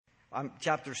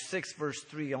chapter 6, verse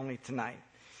 3 only tonight.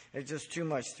 It's just too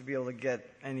much to be able to get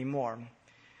any more.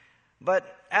 But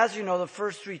as you know, the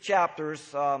first 3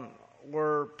 chapters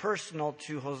were personal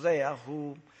to Hosea,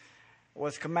 who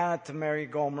was commanded to marry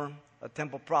Gomer, a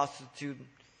temple prostitute.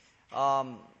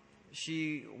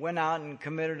 She went out and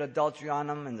committed adultery on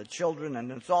him and the children,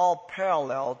 and it's all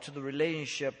parallel to the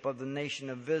relationship of the nation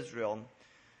of Israel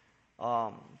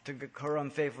to her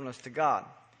unfaithfulness to God.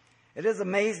 It is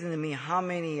amazing to me how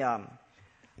many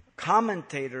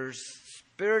commentators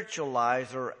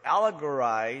spiritualize or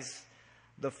allegorize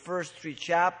the first 3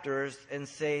 chapters and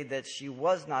say that she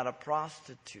was not a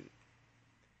prostitute,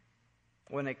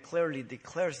 when it clearly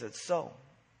declares it so.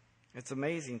 It's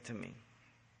amazing to me.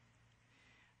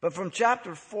 But from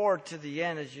chapter 4 to the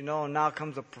end, as you know, now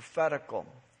comes a prophetical.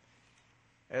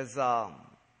 As God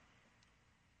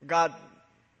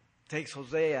takes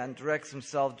Hosea and directs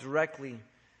himself directly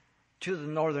to the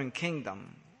northern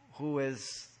kingdom, who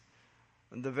is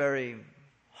in the very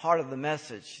heart of the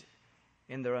message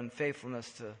in their unfaithfulness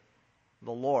to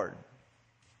the Lord.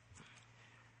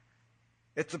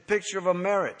 It's a picture of a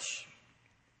marriage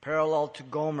parallel to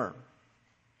Gomer.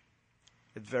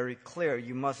 It's very clear.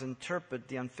 You must interpret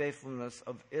the unfaithfulness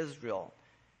of Israel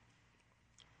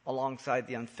alongside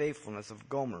the unfaithfulness of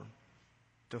Gomer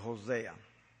to Hosea.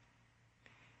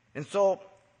 And so,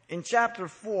 in chapter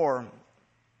 4,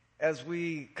 as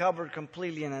we covered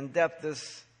completely and in depth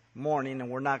this morning, and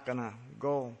we're not going to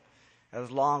go as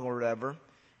long or whatever,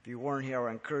 if you weren't here,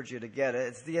 I encourage you to get it.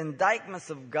 It's the indictments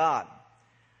of God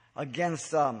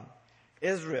against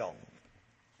Israel.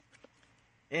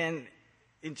 And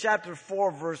in chapter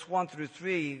 4, verse 1 through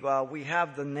 3, we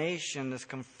have the nation that's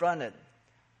confronted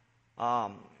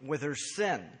with her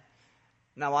sin.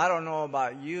 Now, I don't know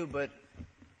about you, but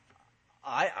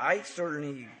I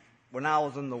certainly, when I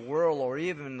was in the world or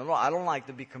even in the law, I don't like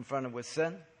to be confronted with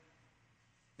sin.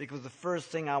 Because the first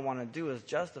thing I want to do is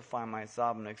justify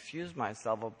myself and excuse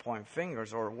myself or point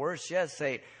fingers, or worse yet,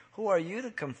 say, who are you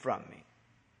to confront me?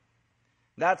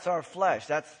 That's our flesh.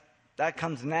 That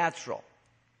comes natural.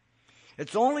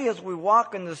 It's only as we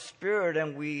walk in the Spirit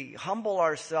and we humble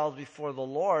ourselves before the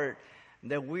Lord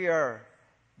that we are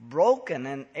broken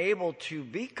and able to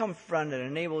be confronted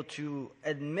and able to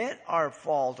admit our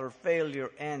fault or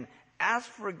failure and ask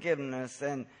forgiveness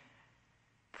and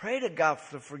pray to God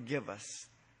to forgive us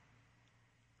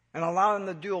and allow Him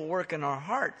to do a work in our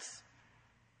hearts.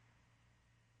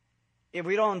 If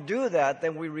we don't do that,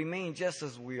 then we remain just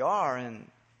as we are and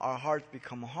our hearts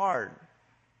become hard.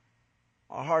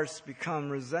 Our hearts become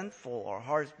resentful. Our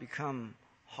hearts become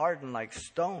hardened like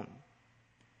stone.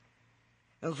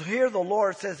 And so here the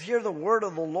Lord says, hear the word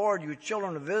of the Lord, you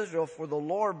children of Israel, for the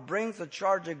Lord brings a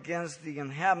charge against the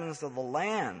inhabitants of the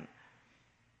land.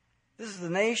 This is the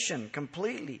nation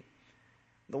completely.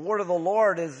 The word of the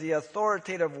Lord is the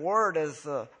authoritative word as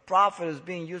the prophet is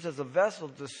being used as a vessel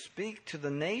to speak to the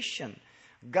nation.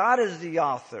 God is the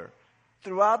author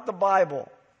throughout the Bible.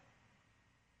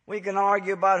 We can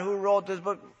argue about who wrote this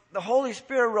book. The Holy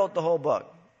Spirit wrote the whole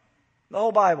book, the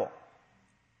whole Bible.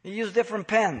 He used different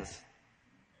pens.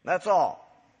 That's all.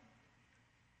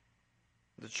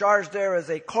 The charge there is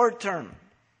a court term.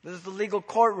 This is the legal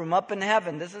courtroom up in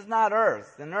heaven. This is not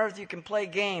earth. In earth you can play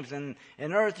games. And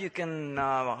in earth you can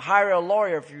hire a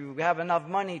lawyer if you have enough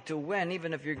money to win,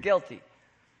 even if you're guilty.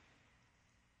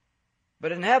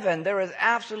 But in heaven there is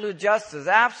absolute justice,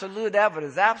 absolute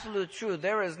evidence, absolute truth.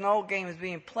 There is no games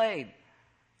being played.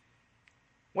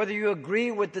 Whether you agree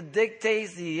with the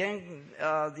dictates, the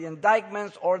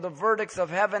indictments, or the verdicts of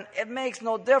heaven, it makes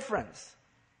no difference.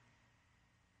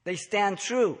 They stand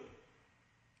true.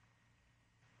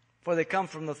 For they come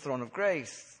from the throne of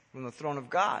grace, from the throne of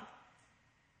God.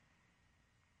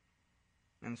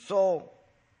 And so,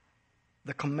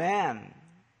 the command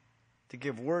to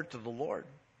give word to the Lord.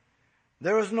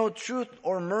 There is no truth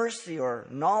or mercy or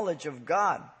knowledge of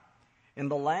God in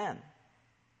the land.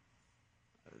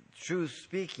 Truth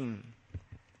speaking,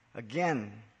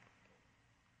 again,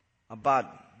 about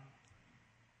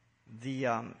the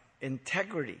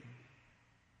integrity,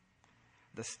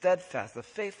 the steadfast, the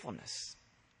faithfulness.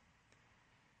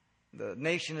 The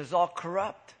nation is all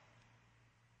corrupt.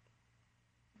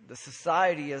 The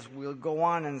society, as we'll go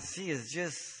on and see, is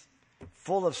just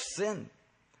full of sin.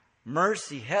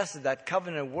 Mercy, hesed, that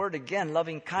covenant word again,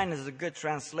 loving kindness is a good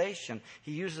translation.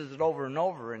 He uses it over and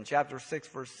over in chapter 6,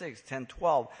 verse 6, 10,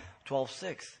 12, 12,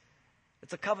 6.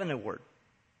 It's a covenant word.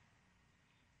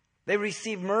 They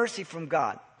receive mercy from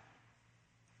God.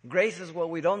 Grace is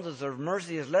what we don't deserve.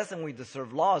 Mercy is less than we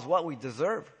deserve. Law is what we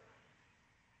deserve.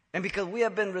 And because we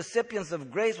have been recipients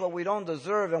of grace what we don't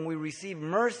deserve, and we receive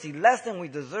mercy less than we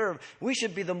deserve, we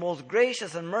should be the most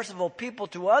gracious and merciful people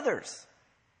to others.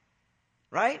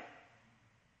 Right?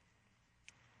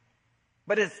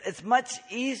 But it's much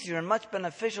easier and much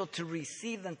beneficial to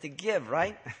receive than to give,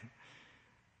 right?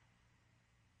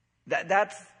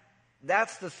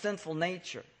 That's the sinful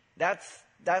nature.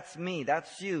 That's me.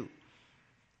 That's you.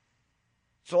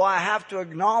 So I have to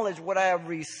acknowledge what I have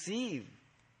received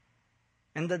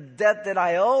and the debt that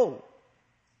I owe.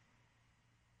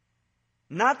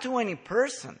 Not to any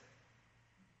person,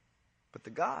 but to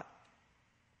God.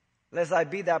 Lest I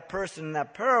be that person in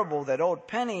that parable that owed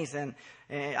pennies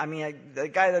the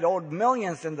guy that owed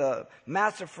millions, and the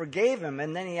master forgave him,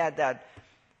 and then he had that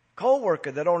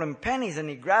co-worker that owed him pennies, and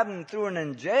he grabbed him and threw him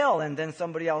in jail, and then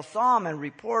somebody else saw him and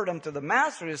reported him to the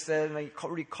master. He said, and he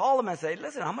recalled him and said,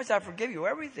 listen, how much I forgive you?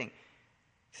 Everything.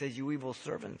 He says, you evil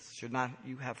servants, should not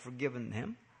you have forgiven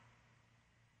him?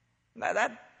 Now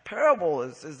that parable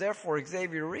is there for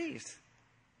Xavier Reeves.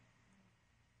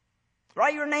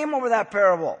 Write your name over that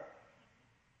parable.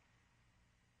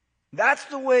 That's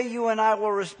the way you and I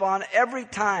will respond every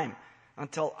time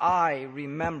until I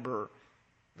remember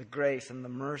the grace and the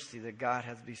mercy that God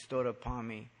has bestowed upon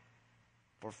me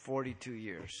for 42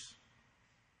 years.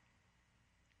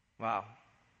 Wow.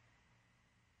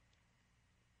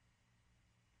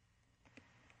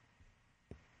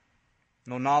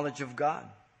 No knowledge of God.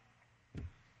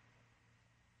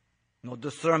 No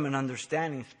discernment,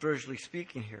 understanding, spiritually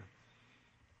speaking here.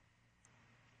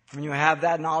 When you have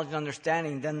that knowledge and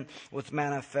understanding, then what's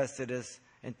manifested is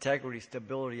integrity,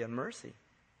 stability, and mercy.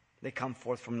 They come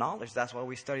forth from knowledge. That's why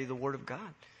we study the Word of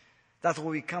God. That's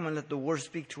why we come and let the Word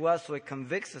speak to us, so it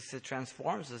convicts us, it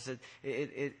transforms us,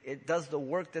 it does the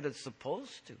work that it's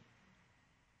supposed to.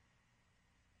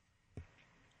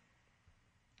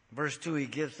 Verse 2, he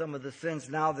gives some of the sins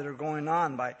now that are going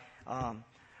on by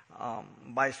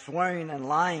swearing and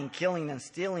lying, killing and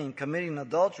stealing, committing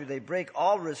adultery. They break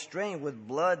all restraint with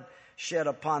bloodshed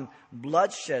upon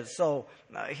bloodshed. So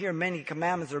here many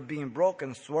commandments are being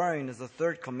broken. Swearing is the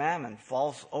third commandment.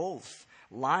 False oaths,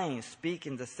 lying,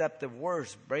 speaking deceptive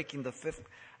words, breaking the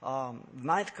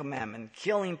ninth commandment.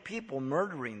 Killing people,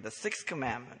 murdering, the sixth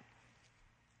commandment.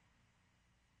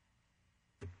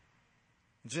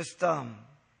 Just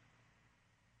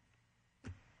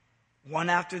one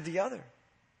after the other.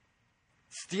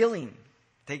 Stealing,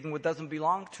 taking what doesn't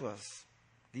belong to us.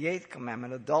 The eighth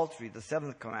commandment, adultery. The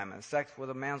seventh commandment, sex with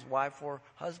a man's wife or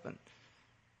husband.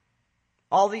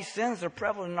 All these sins are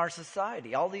prevalent in our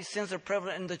society. All these sins are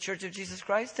prevalent in the Church of Jesus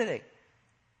Christ today.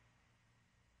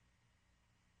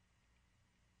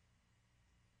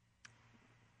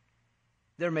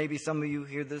 There may be some of you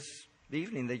here this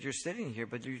evening that you're sitting here,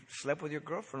 but you slept with your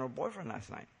girlfriend or boyfriend last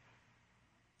night.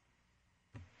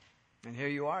 And here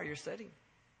you are, you're sitting.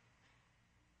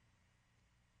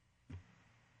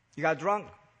 You got drunk,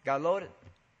 got loaded.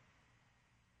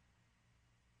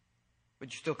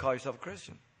 But you still call yourself a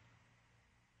Christian.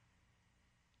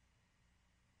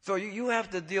 So you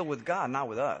have to deal with God, not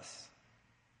with us.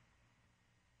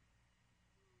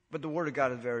 But the Word of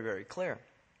God is very, very clear.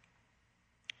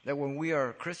 That when we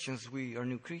are Christians, we are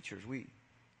new creatures. We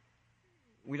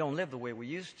don't live the way we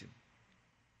used to.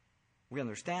 We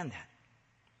understand that.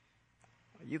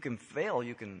 You can fail,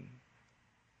 you can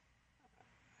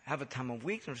have a time of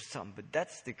weakness or something, but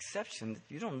that's the exception.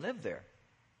 You don't live there.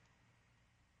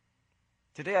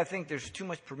 Today I think there's too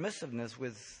much permissiveness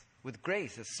with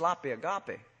grace. It's sloppy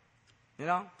agape. You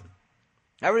know?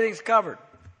 Everything's covered.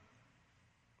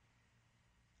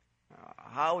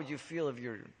 How would you feel if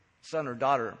your son or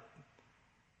daughter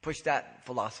pushed that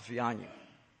philosophy on you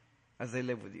as they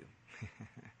live with you?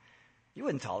 You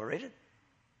wouldn't tolerate it.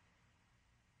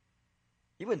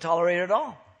 You wouldn't tolerate it at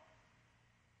all.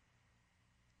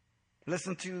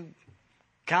 Listen to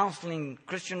counseling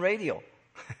Christian radio.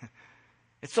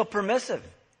 It's so permissive.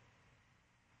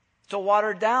 So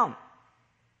watered down.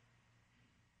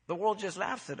 The world just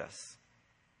laughs at us.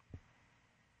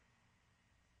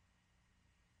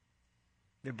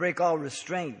 They break all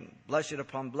restraint, bloodshed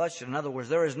upon bloodshed. In other words,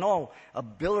 there is no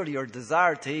ability or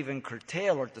desire to even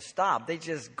curtail or to stop. They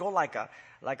just go like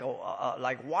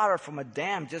water from a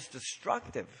dam, just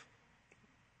destructive.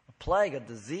 A plague, a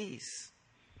disease.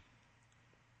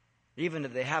 Even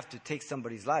if they have to take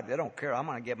somebody's life, they don't care. I'm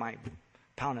going to get my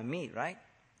pound of meat, right?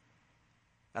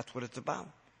 That's what it's about.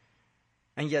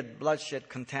 And yet bloodshed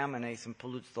contaminates and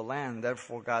pollutes the land.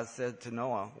 Therefore, God said to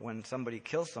Noah, when somebody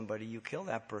kills somebody, you kill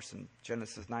that person.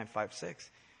 Genesis 9:5-6.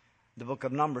 The book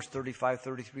of Numbers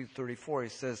 35:33-34,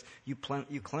 it says, you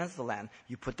cleanse the land.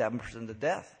 You put that person to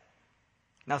death.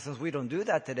 Now, since we don't do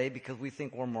that today because we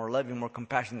think we're more loving, more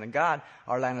compassionate than God,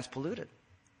 our land is polluted.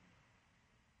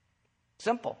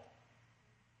 Simple.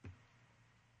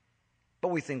 But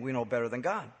we think we know better than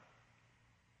God.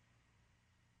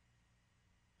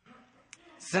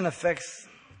 Sin affects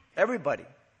everybody,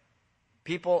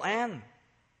 people and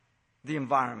the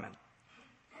environment.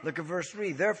 Look at verse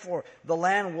 3. Therefore, the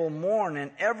land will mourn,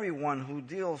 and everyone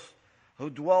who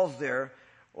dwells there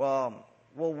will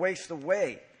waste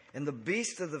away. And the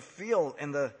beasts of the field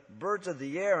and the birds of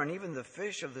the air and even the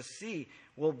fish of the sea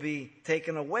will be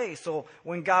taken away. So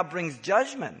when God brings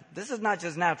judgment, this is not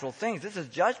just natural things. This is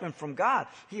judgment from God.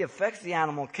 He affects the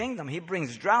animal kingdom. He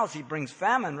brings droughts. He brings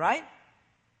famine, right?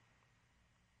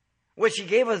 Which He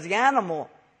gave us the animal.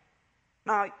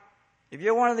 Now, if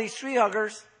you're one of these tree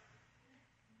huggers,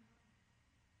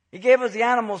 He gave us the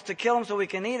animals to kill them so we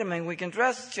can eat them and we can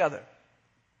dress each other.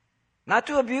 Not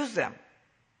to abuse them.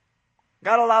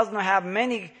 God allows them to have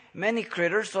many, many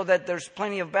critters so that there's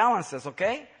plenty of balances,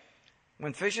 okay?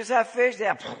 When fishes have fish, they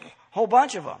have a whole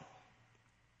bunch of them.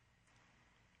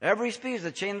 Every species,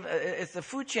 it's the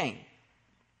food chain.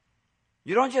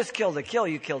 You don't just kill to kill,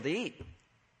 you kill to eat.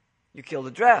 You kill to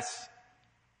dress.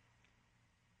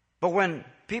 But when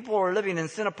people are living in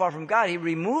sin apart from God, He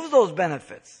removes those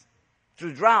benefits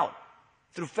through drought,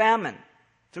 through famine,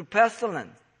 through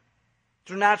pestilence,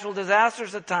 through natural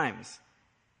disasters at times.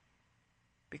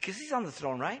 Because He's on the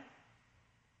throne, right?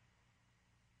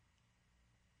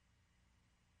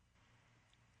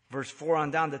 Verse 4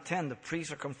 on down to 10, the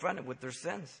priests are confronted with their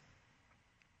sins.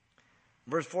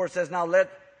 Verse 4 says, now let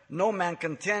no man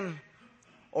contend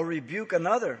or rebuke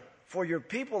another, for your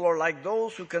people are like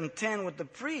those who contend with the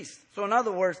priests. So in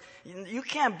other words, you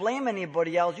can't blame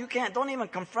anybody else. Don't even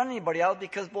confront anybody else,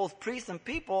 because both priests and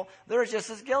people, they're just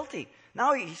as guilty.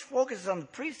 Now He's focused on the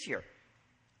priests here.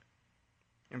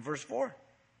 In verse 4.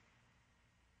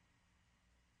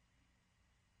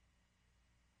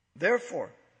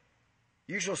 Therefore,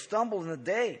 you shall stumble in the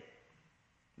day.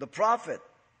 The prophet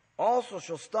also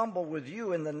shall stumble with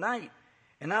you in the night,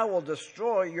 and I will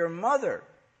destroy your mother.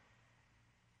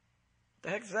 What the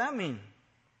heck does that mean?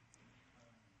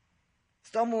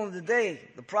 Stumble in the day,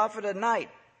 the prophet at night.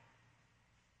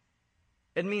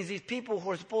 It means these people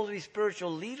who are supposed to be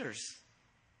spiritual leaders,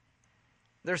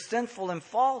 they're sinful and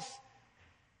false.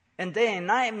 And day and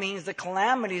night means the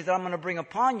calamities that I'm going to bring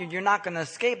upon you, you're not going to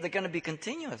escape. They're going to be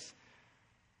continuous.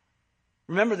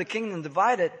 Remember, the kingdom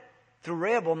divided through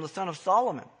Rehoboam, the son of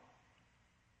Solomon.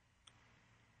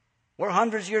 We're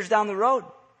hundreds of years down the road.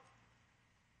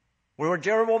 We're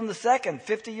Jeroboam the second,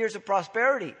 50 years of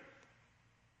prosperity.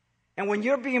 And when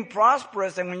you're being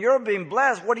prosperous and when you're being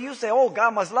blessed, what do you say? Oh,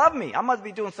 God must love me. I must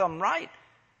be doing something right.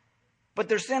 But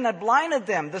their sin had blinded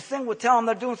them. The sin would tell them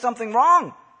they're doing something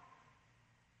wrong.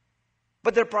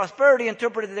 But their prosperity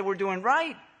interpreted they were doing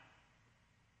right.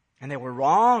 And they were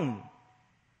wrong.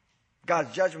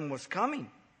 God's judgment was coming.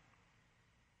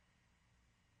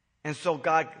 And so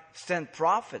God sent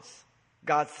prophets.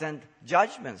 God sent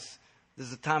judgments. This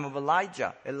is the time of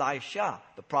Elijah, Elisha,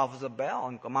 the prophets of Baal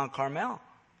on Mount Carmel.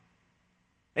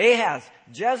 Ahaz,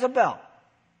 Jezebel.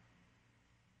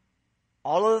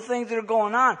 All of the things that are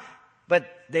going on. But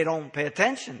they don't pay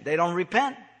attention. They don't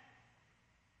repent.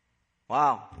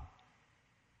 Wow.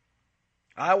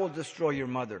 I will destroy your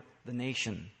mother, the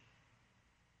nation,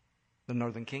 the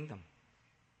northern kingdom,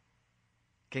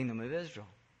 kingdom of Israel,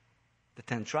 the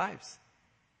 10 tribes.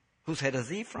 Whose head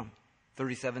is Ephraim?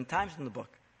 37 times in the book.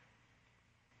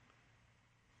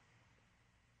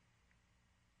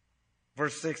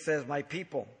 Verse 6 says, my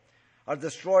people are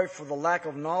destroyed for the lack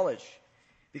of knowledge,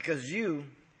 because you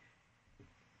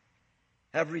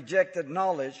have rejected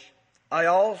knowledge. I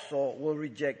also will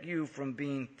reject you from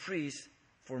being priests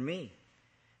for me.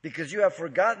 Because you have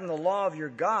forgotten the law of your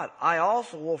God, I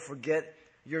also will forget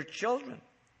your children.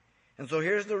 And so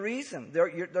here's the reason.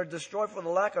 They're destroyed for the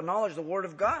lack of knowledge, the Word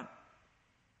of God.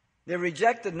 They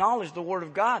rejected knowledge, the Word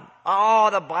of God.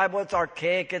 Oh, the Bible, it's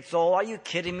archaic, it's old. Are you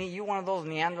kidding me? You one of those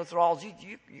Neanderthals?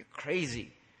 You're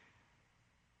crazy.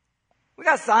 We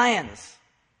got science.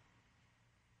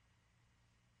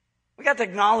 We got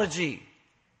technology.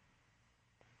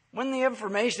 We're in the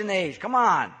information age. Come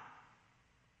on.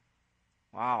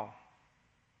 Wow.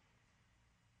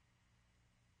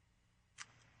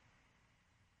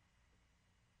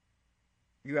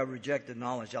 You have rejected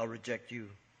knowledge, I'll reject you.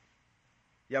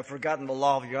 You have forgotten the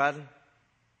law of God,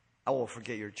 I will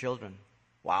forget your children.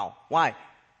 Wow. Why?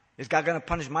 Is God going to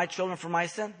punish my children for my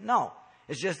sin? No.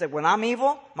 It's just that when I'm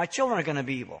evil, my children are going to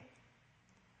be evil.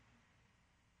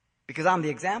 Because I'm the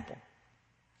example.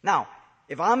 Now,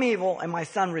 if I'm evil and my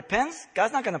son repents,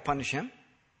 God's not going to punish him.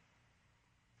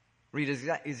 Read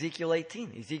Ezekiel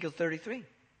 18, Ezekiel 33.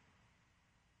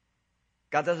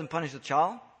 God doesn't punish the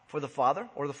child for the father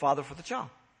or the father for the child.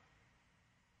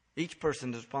 Each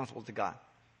person is responsible to God.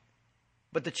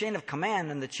 But the chain of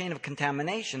command and the chain of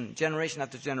contamination, generation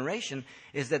after generation,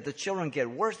 is that the children get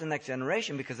worse the next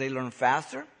generation because they learn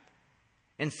faster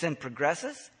and sin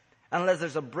progresses. Unless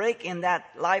there's a break in that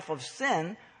life of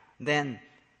sin, then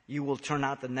you will turn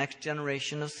out the next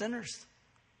generation of sinners.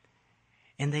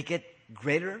 And they get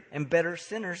greater and better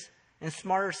sinners and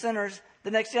smarter sinners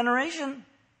the next generation.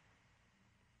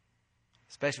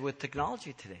 Especially with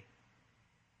technology today.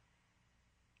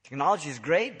 Technology is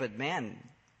great, but man,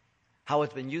 how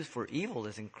it's been used for evil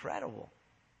is incredible.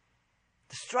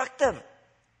 Destructive.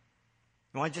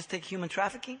 You want to just take human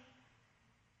trafficking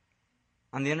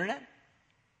on the internet?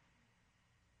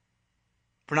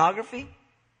 Pornography?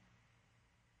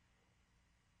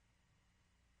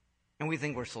 And we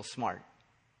think we're so smart.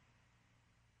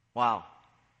 Wow.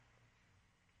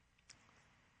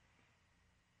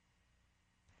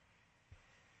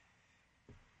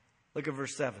 Look at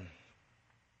verse 7.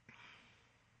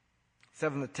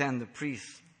 7 to 10, the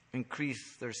priests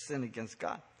increase their sin against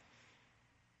God.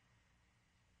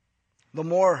 The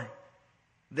more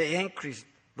they increase,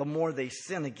 the more they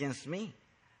sin against me.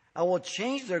 I will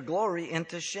change their glory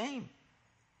into shame.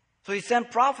 So he sent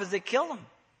prophets, they kill them.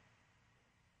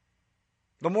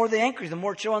 The more they increase, the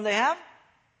more children they have,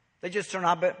 they just turn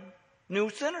out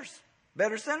new sinners,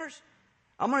 better sinners.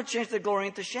 I'm going to change their glory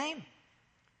into shame.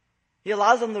 He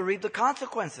allows them to reap the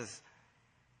consequences.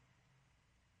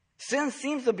 Sin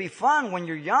seems to be fun when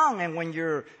you're young and when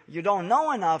you don't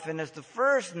know enough, and it's the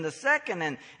first and the second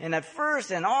and at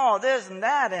first and all this and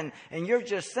that, and you're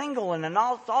just single and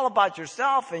it's all about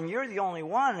yourself and you're the only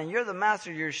one and you're the master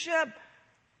of your ship.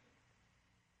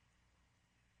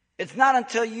 It's not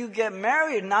until you get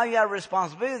married and now you have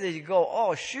responsibility that you go,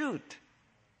 oh shoot.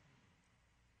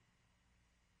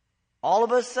 All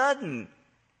of a sudden,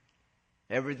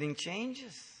 everything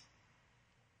changes.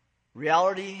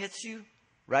 Reality hits you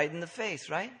right in the face,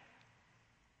 right?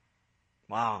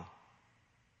 Wow.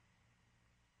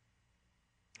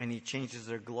 And he changes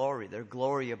their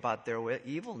glory about their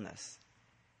evilness,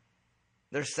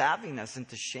 their savviness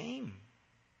into shame.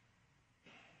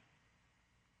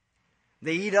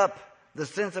 They eat up the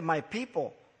sins of my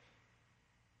people.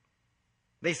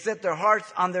 They set their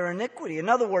hearts on their iniquity. In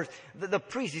other words, the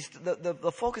priest,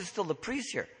 the focus is still the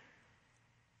priest here.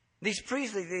 These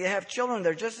priests, they have children,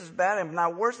 they're just as bad and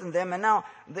not worse than them, and now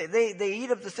they eat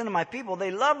up the sin of my people.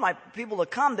 They love my people to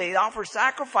come. They offer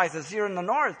sacrifices here in the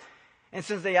north. And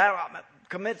since they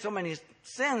commit so many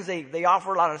sins, they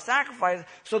offer a lot of sacrifices.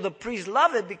 So the priests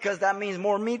love it because that means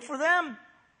more meat for them.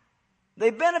 They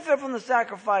benefit from the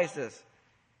sacrifices.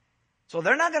 So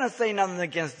they're not going to say nothing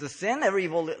against the sin. They're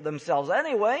evil themselves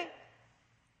anyway.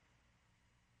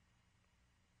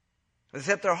 They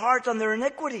set their hearts on their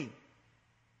iniquity.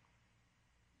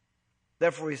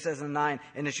 Therefore, he says in 9,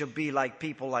 and it shall be like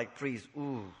people, like priests.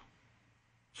 Ooh.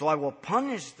 So I will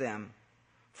punish them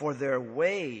for their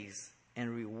ways and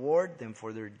reward them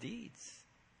for their deeds.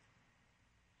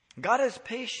 God is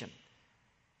patient.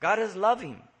 God is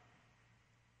loving.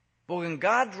 But when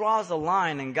God draws a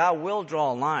line, and God will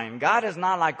draw a line, God is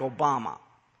not like Obama.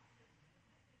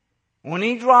 When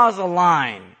he draws a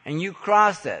line and you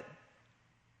cross it,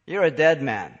 you're a dead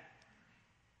man.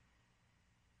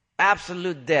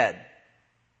 Absolute dead.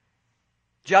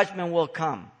 Judgment will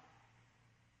come.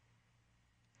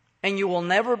 And you will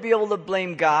never be able to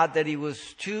blame God that he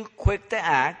was too quick to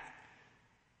act,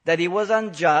 that he was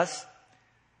unjust,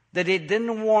 that he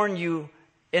didn't warn you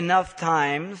enough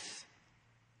times.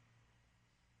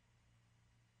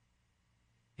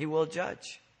 He will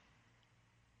judge.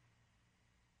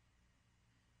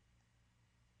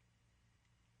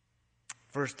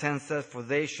 Verse 10 says, for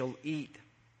they shall eat,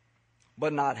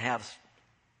 but not have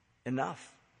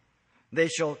enough. They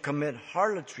shall commit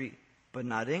harlotry, but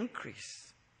not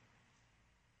increase.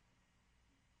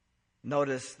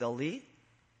 Notice they'll eat,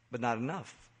 but not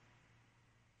enough.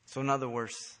 So in other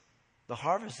words, the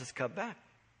harvest is cut back.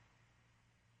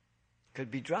 Could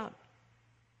be drought.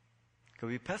 Could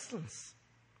be pestilence.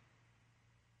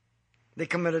 They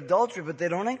commit adultery, but they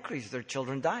don't increase. Their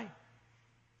children die.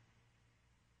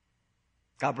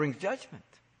 God brings judgment.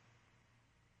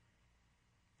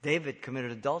 David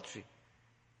committed adultery.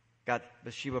 Got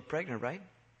Bathsheba pregnant, right?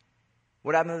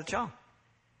 What happened to the child?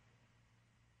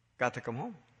 God took him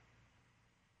home.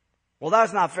 Well,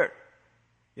 that's not fair.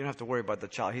 You don't have to worry about the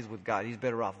child. He's with God. He's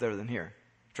better off there than here.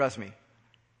 Trust me.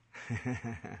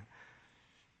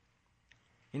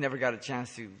 He never got a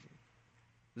chance to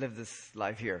live this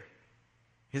life here.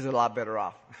 He's a lot better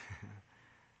off.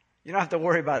 You don't have to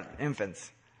worry about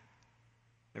infants.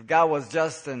 If God was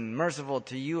just and merciful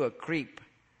to you, a creep,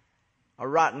 a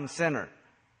rotten sinner,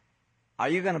 are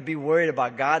you going to be worried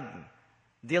about God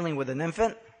dealing with an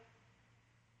infant?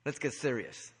 Let's get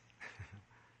serious.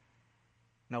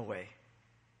 No way.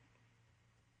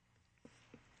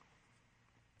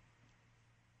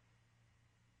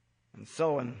 And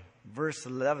so in verse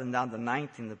 11 down to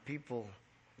 19, the people,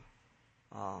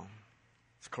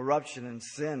 corruption and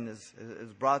sin is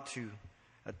brought to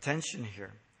attention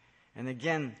here. And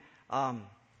again,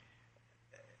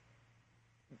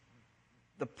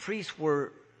 the priests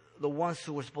were the ones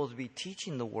who were supposed to be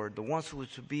teaching the word, the ones who were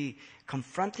to be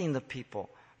confronting the people,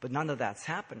 but none of that's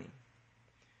happening.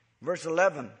 Verse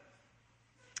 11,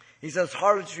 he says,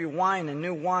 harlotry wine and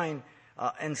new wine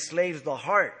enslaves the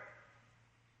heart.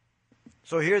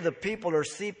 So here the people are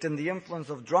steeped in the influence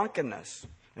of drunkenness.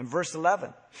 In verse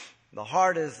 11, the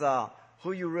heart is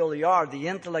who you really are, the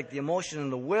intellect, the emotion,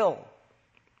 and the will.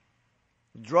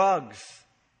 Drugs,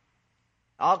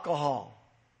 alcohol,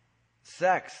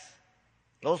 sex,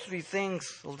 those three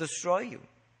things will destroy you.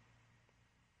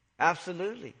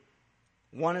 Absolutely.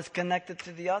 One is connected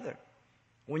to the other.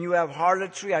 When you have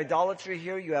harlotry, idolatry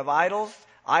here, you have idols.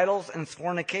 Idols and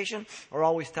fornication are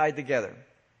always tied together.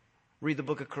 Read the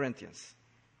book of Corinthians.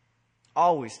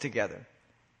 Always together.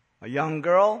 A young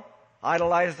girl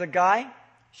idolizes a guy.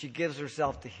 She gives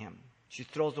herself to him. She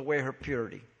throws away her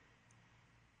purity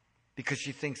because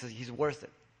she thinks that he's worth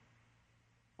it.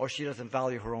 Or she doesn't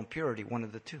value her own purity, one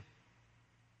of the two.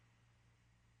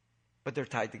 But they're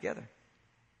tied together.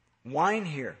 Wine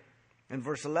here in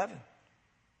verse 11.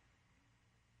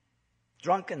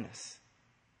 Drunkenness.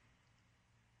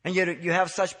 And yet you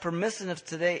have such permissiveness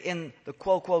today in the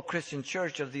quote-quote Christian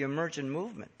church of the emergent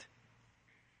movement.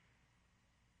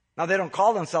 Now, they don't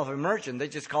call themselves emergent. They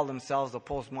just call themselves the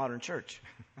postmodern church.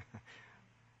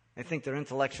 They think they're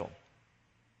intellectual.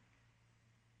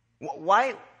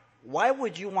 Why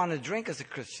would you want to drink as a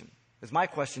Christian? Is my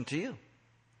question to you.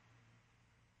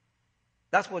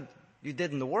 That's what you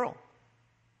did in the world.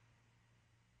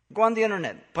 Go on the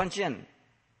internet, punch in.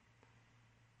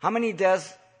 How many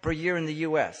deaths per year in the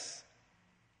U.S.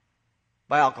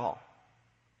 by alcohol?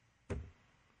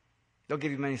 They'll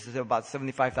give you many statistics, about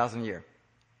 75,000 a year.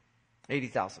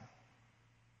 80,000.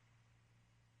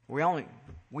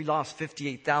 We lost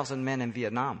 58,000 men in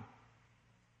Vietnam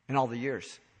in all the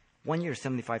years. 1 year,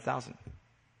 75,000. You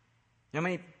know how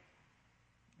many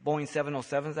Boeing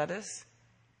 707s that is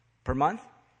per month?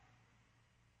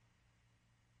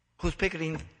 Who's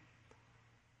picketing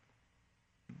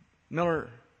Miller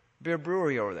Beer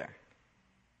Brewery over there?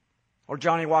 Or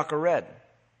Johnny Walker Red?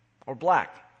 Or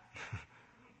Black?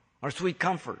 Or Sweet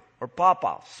Comfort? Or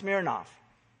Popov? Smirnoff?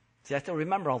 See, I still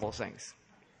remember all those things.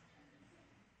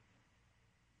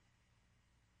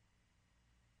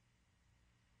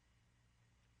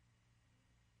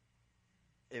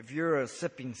 If you're a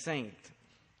sipping saint,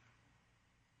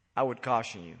 I would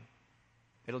caution you.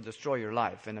 It'll destroy your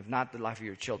life, and if not, the life of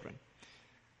your children.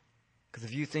 Because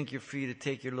if you think you're free to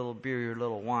take your little beer, your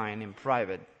little wine in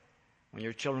private, when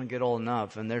your children get old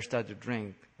enough and they're starting to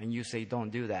drink, and you say,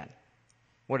 don't do that,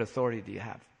 what authority do you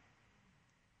have?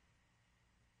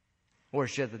 Or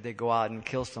should that they go out and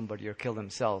kill somebody or kill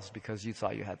themselves because you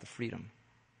thought you had the freedom?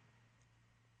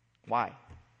 Why?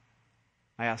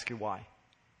 I ask you why.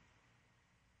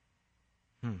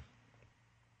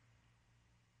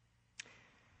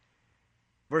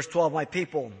 Verse 12, my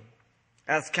people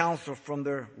ask counsel from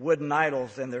their wooden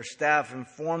idols, and their staff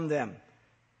inform them.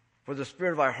 For the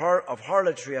spirit of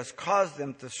harlotry has caused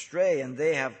them to stray, and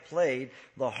they have played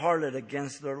the harlot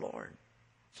against their Lord.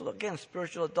 So again,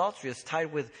 spiritual adultery is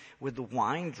tied with the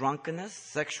wine, drunkenness,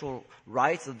 sexual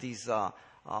rites of these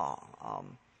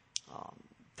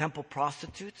temple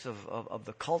prostitutes of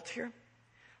the cult here.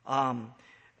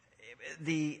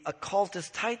 The occult is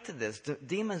tied to this. The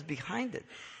demons behind it.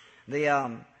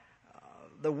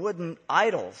 The wooden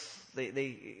idols.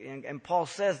 And Paul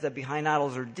says that behind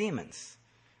idols are demons.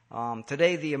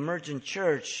 Today, the emergent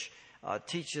church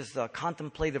teaches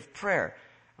contemplative prayer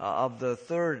of the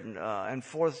 3rd and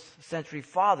 4th century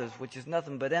fathers, which is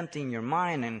nothing but emptying your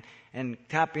mind and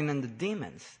tapping into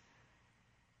demons.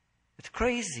 It's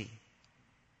crazy.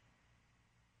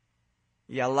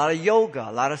 Yeah, a lot of yoga,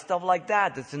 a lot of stuff like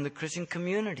that's in the Christian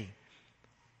community.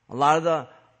 A lot of the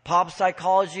pop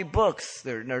psychology books,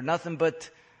 they're nothing but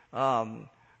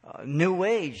New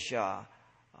Age,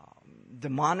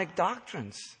 demonic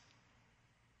doctrines.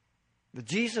 The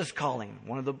Jesus Calling,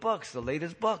 one of the books, the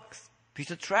latest books,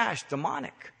 piece of trash,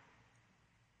 demonic,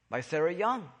 by Sarah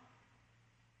Young.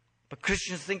 But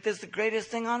Christians think this is the greatest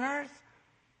thing on earth.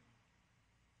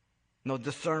 No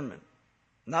discernment.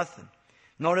 Nothing.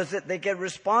 Notice that they get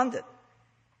responded.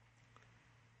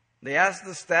 They ask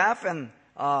the staff and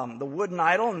the wooden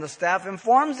idol, and the staff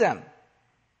informs them.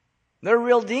 They're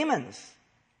real demons.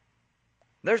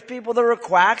 There's people that are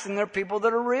quacks and there are people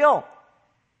that are real.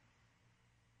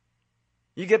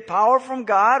 You get power from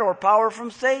God or power from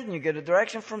Satan. You get a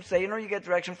direction from Satan or you get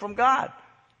direction from God.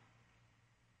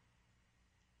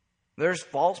 There's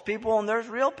false people and there's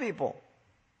real people.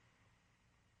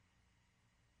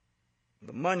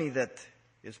 The money that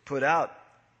is put out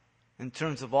in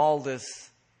terms of all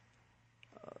this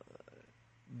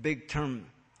big term,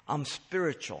 I'm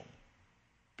spiritual.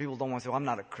 People don't want to say, well, I'm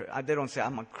not a Christian. They don't say,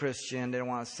 I'm a Christian. They don't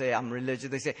want to say, I'm religious.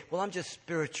 They say, well, I'm just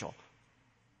spiritual.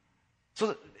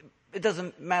 So it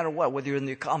doesn't matter whether you're in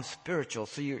the, I'm spiritual.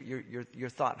 So you're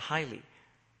thought highly.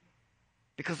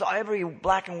 Because every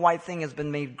black and white thing has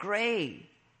been made gray.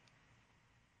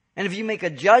 And if you make a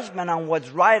judgment on what's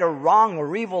right or wrong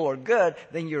or evil or good,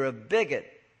 then you're a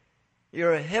bigot.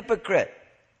 You're a hypocrite.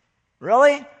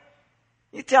 Really?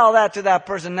 You tell that to that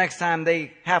person next time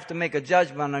they have to make a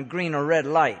judgment on a green or red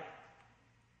light.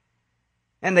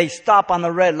 And they stop on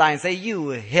the red light and say, you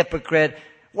hypocrite,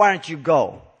 why don't you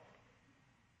go?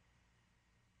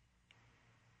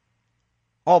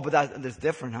 Oh, but that's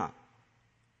different, huh?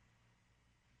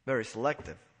 Very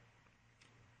selective.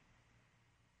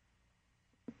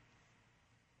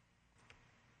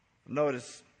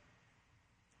 Notice,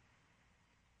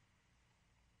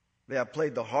 they have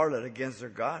played the harlot against their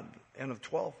God. End of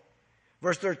 12.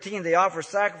 Verse 13, they offer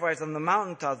sacrifice on the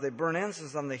mountaintops. They burn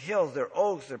incense on the hills. Their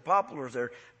oaks, their poplars,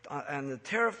 and the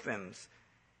teraphims.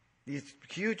 These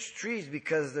huge trees,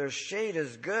 because their shade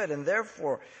is good. And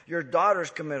therefore, your daughters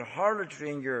commit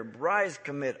harlotry and your brides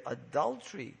commit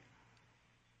adultery.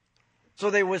 So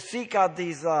they would seek out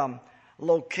these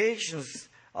locations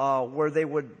where they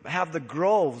would have the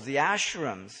groves, the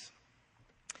ashrams.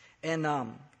 And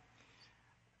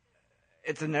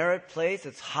it's an arid place.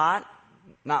 It's hot,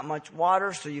 not much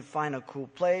water, so you find a cool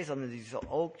place under these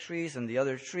oak trees and the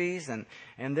other trees. And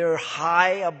they're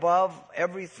high above.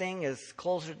 Everything is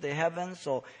closer to heaven.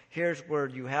 So here's where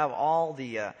you have all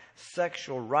the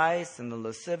sexual rites and the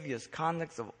lascivious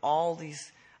conducts of all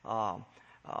these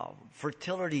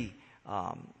fertility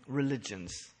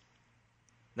religions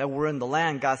that were in the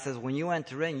land. God says, when you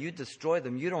enter in, you destroy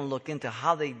them. You don't look into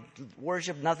how they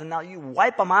worship, nothing else. You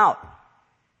wipe them out.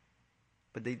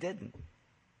 But they didn't.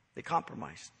 They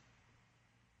compromised.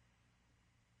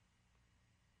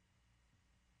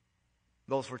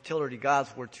 Those fertility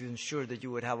gods were to ensure that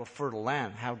you would have a fertile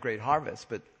land, have great harvest.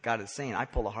 But God is saying, I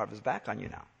pull the harvest back on you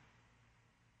now.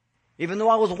 Even though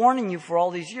I was warning you for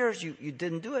all these years, you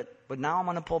didn't do it. But now I'm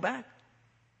going to pull back.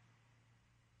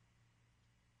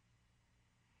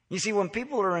 You see, when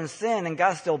people are in sin and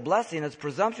God's still blessing, it's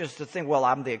presumptuous to think, well,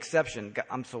 I'm the exception.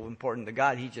 I'm so important to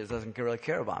God, He just doesn't really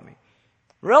care about me.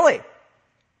 Really?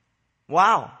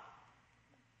 Wow.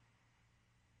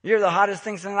 You're the hottest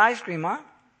thing since ice cream, huh?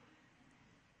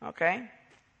 Okay.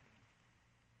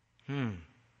 And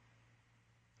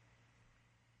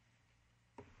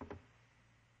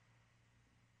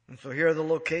so here are the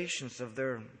locations of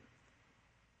their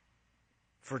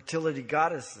fertility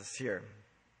goddesses here.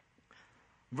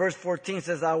 Verse 14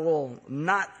 says, I will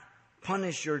not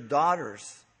punish your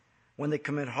daughters when they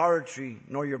commit harlotry,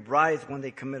 nor your brides when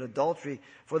they commit adultery.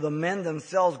 For the men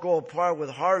themselves go apart with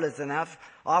harlots and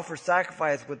offer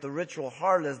sacrifice with the ritual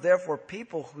harlots. Therefore,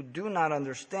 people who do not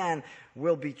understand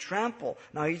will be trampled.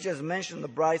 Now, he just mentioned the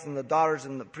brides and the daughters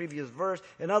in the previous verse.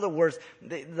 In other words,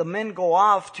 the men go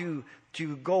off to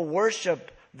go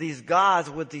worship these gods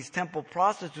with these temple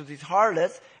prostitutes, these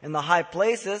harlots in the high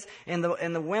places, and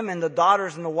the women, the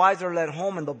daughters and the wives are led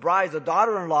home, and the brides, the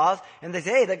daughter-in-laws, and they say,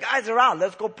 hey, the guys are out,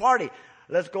 let's go party.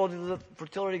 Let's go to the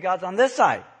fertility gods on this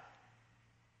side.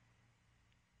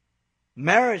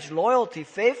 Marriage, loyalty,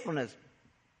 faithfulness,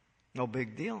 no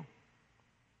big deal.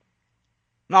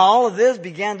 Now all of this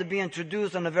began to be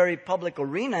introduced in a very public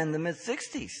arena in the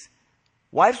mid-60s.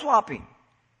 Wife swapping,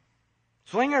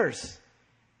 swingers.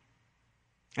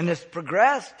 And it's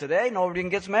progressed. Today, nobody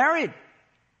gets married.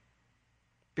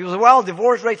 People say, well,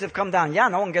 divorce rates have come down. Yeah,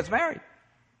 no one gets married.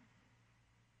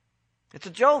 It's a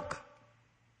joke.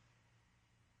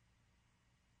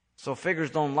 So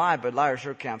figures don't lie, but liars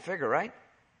sure can't figure, right?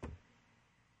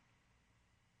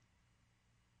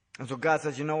 And so God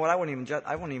says, you know what? I won't even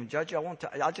judge you.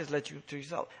 I'll just let you to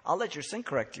yourself. I'll let your sin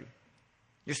correct you.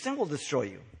 Your sin will destroy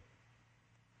you.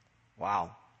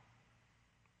 Wow.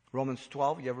 Romans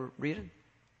 12, you ever read it?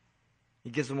 He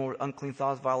gives them over unclean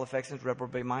thoughts, vile affections,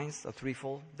 reprobate minds, a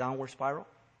threefold downward spiral.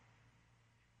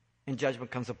 and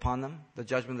judgment comes upon them, the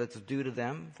judgment that's due to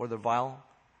them for their vile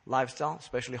lifestyle,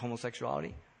 especially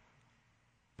homosexuality.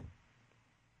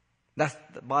 That's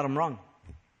the bottom rung.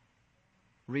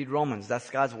 Read Romans. That's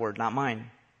God's word, not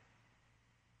mine.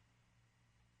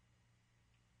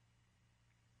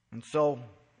 And so,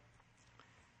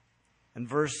 in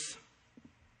verse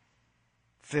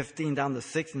 15 down to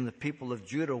 16, the people of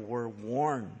Judah were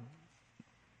warned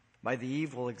by the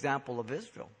evil example of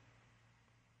Israel.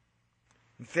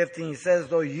 In 15 he says,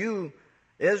 though you,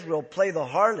 Israel, play the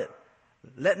harlot,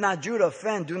 let not Judah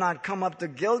offend, do not come up to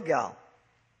Gilgal,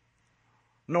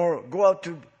 nor go out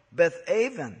to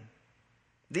Beth-aven.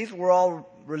 These were all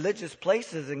religious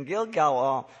places in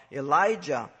Gilgal.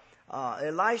 Elijah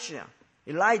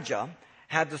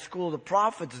had the school of the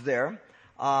prophets there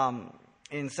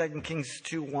in 2 Kings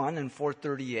 2:1 and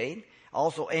 4:38.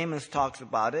 Also, Amos talks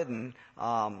about it, and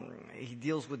he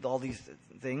deals with all these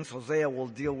things. Hosea will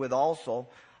deal with also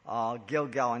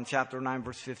Gilgal in chapter 9,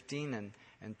 verse 15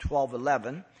 and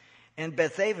 12:11. And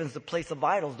Beth-aven is the place of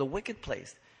idols, the wicked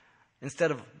place,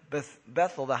 instead of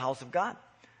Bethel, the house of God.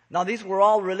 Now, these were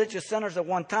all religious centers at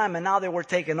one time, and now they were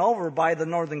taken over by the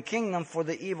northern kingdom for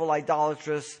the evil,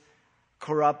 idolatrous,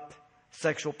 corrupt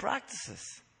sexual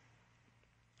practices.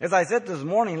 As I said this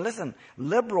morning, listen,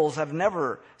 liberals have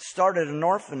never started an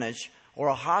orphanage or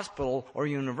a hospital or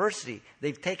university.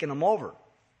 They've taken them over.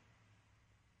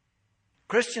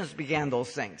 Christians began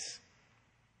those things.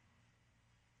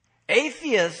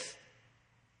 Atheists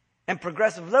and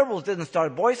progressive liberals didn't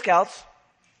start Boy Scouts.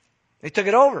 They took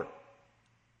it over,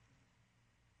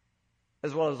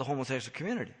 as well as the homosexual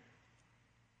community.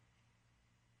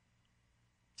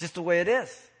 Just the way it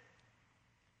is.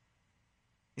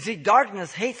 You see,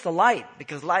 darkness hates the light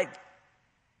because light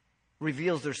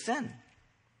reveals their sin.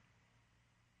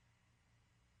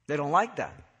 They don't like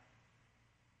that.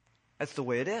 That's the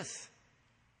way it is.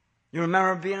 You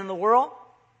remember being in the world?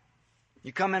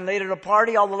 You come in late at a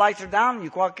party, all the lights are down,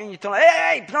 you walk in, you tell them,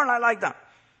 hey, turn that light down.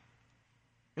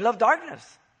 You love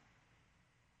darkness.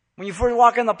 When you first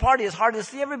walk in the party, it's hard to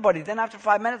see everybody. Then after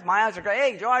 5 minutes, my eyes are going,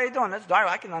 hey, Joe, how you doing? It's dark.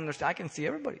 I can understand. I can see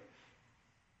everybody.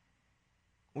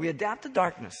 We adapt to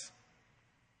darkness.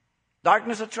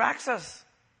 Darkness attracts us.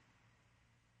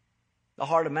 The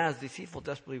heart of man is deceitful,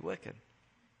 desperately wicked.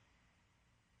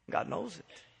 God knows it.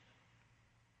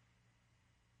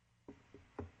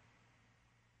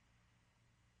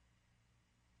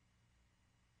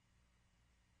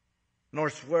 Nor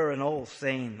swear an oath,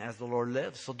 saying, as the Lord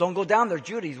lives. So don't go down there,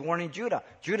 Judah. He's warning Judah.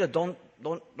 Judah, don't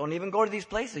even go to these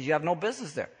places. You have no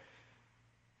business there.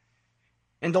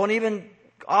 And don't even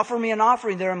offer me an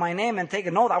offering there in my name and take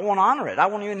an oath. I won't honor it. I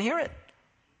won't even hear it.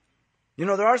 You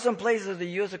know, there are some places that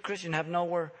you as a Christian have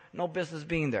no business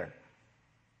being there.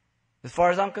 As far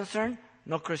as I'm concerned,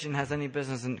 no Christian has any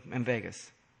business in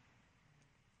Vegas.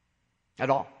 At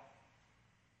all.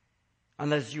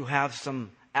 Unless you have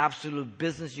some absolute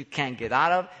business you can't get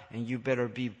out of, and you better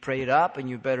be prayed up, and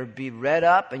you better be read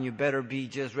up, and you better be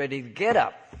just ready to get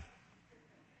up.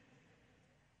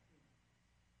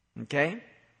 Okay?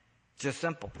 Just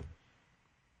simple.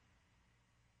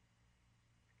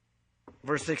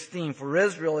 Verse 16, for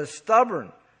Israel is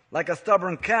stubborn, like a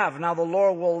stubborn calf. Now the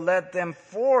Lord will let them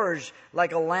forage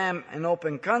like a lamb in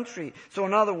open country. So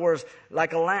in other words,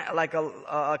 like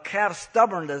a calf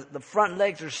stubborn, the front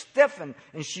legs are stiffened,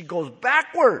 and she goes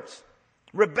backwards.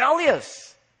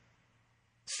 Rebellious.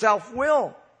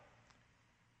 Self-will.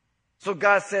 So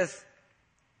God says,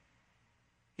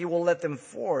 He will let them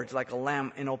forage like a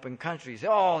lamb in open country. You say,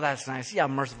 oh, that's nice. See how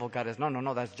merciful God is.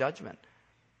 No, that's judgment.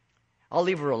 I'll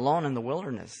leave her alone in the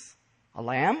wilderness. A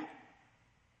lamb?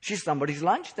 She's somebody's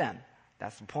lunch then.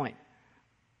 That's the point.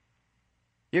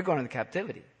 You're going into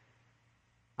captivity.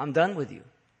 I'm done with you.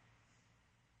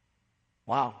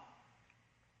 Wow.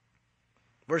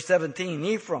 Verse 17,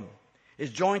 Ephraim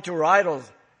is joined to her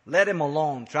idols. Let him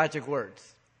alone. Tragic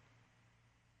words.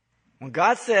 When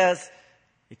God says,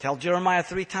 He tells Jeremiah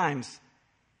 3 times,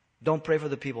 don't pray for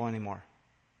the people anymore.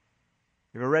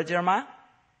 You ever read Jeremiah?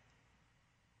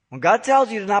 When God tells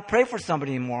you to not pray for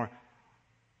somebody anymore,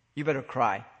 you better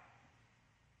cry.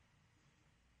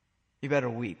 You better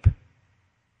weep.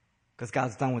 Because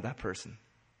God's done with that person.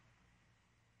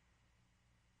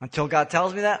 Until God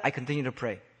tells me that, I continue to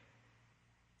pray.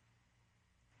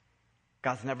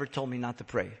 God's never told me not to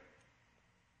pray.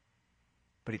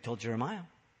 But He told Jeremiah.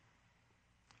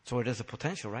 So it is a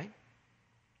potential, right?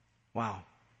 Wow.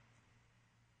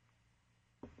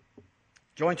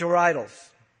 Joined to her idols.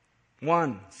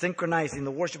 1, synchronizing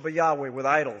the worship of Yahweh with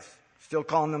idols. Still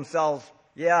calling themselves,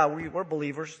 we're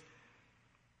believers.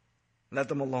 Let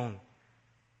them alone.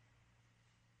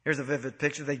 Here's a vivid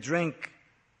picture. They drink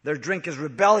Their drink is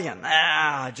rebellion.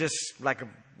 Just like a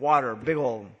water, big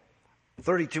old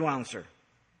 32-ouncer.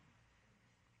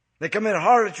 They commit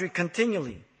harlotry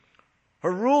continually.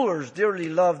 Her rulers dearly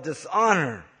love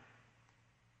dishonor.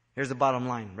 Here's the bottom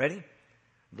line. Ready?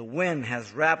 The wind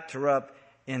has wrapped her up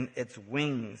in its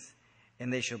wings,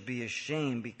 and they shall be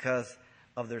ashamed because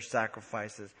of their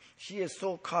sacrifices. She is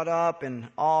so caught up in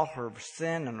all her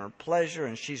sin and her pleasure,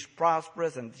 and she's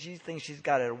prosperous, and she thinks she's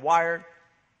got it wired.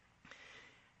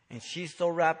 And she's so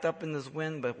wrapped up in this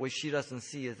wind, but what she doesn't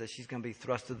see is that she's going to be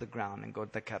thrust to the ground and go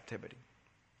to captivity.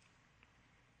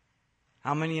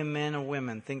 How many men and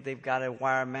women think they've got it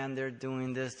wired? Man, they're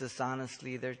doing this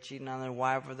dishonestly. They're cheating on their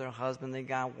wife or their husband. They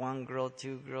got one girl,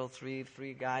 two girls, three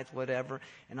guys, whatever.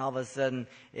 And all of a sudden,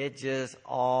 it just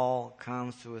all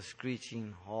comes to a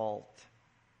screeching halt.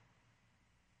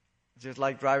 Just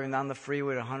like driving down the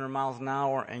freeway at 100 miles an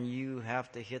hour and you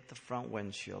have to hit the front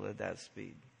windshield at that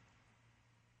speed.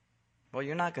 Well,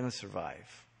 you're not going to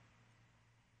survive.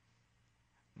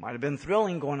 Might have been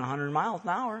thrilling going 100 miles an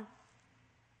hour.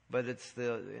 But it's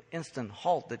the instant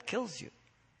halt that kills you.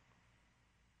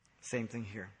 Same thing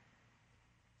here.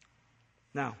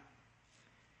 Now,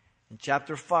 in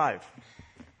chapter 5,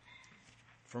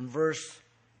 from verse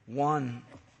 1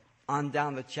 on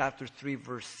down to chapter 3,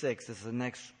 verse 6, is the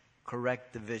next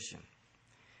correct division.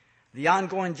 The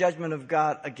ongoing judgment of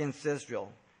God against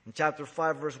Israel. In chapter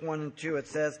 5, verse 1 and 2, it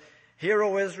says, Hear,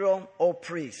 O Israel, O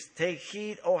priests, take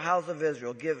heed, O house of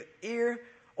Israel. Give ear,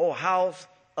 O house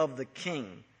of the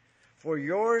king. For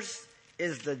yours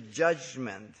is the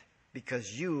judgment,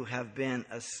 because you have been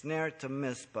a snare to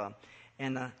Mizpah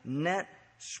and a net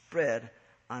spread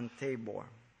on Tabor.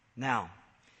 Now,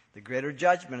 the greater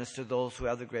judgment is to those who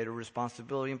have the greater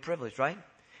responsibility and privilege, right?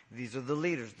 These are the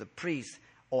leaders, the priests.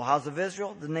 O house of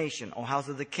Israel, the nation. O house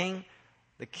of the king,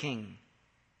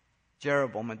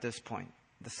 Jeroboam at this point,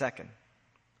 the second.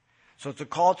 So it's a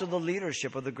call to the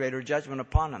leadership of the greater judgment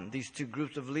upon them. These two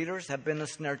groups of leaders have been a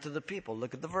snare to the people.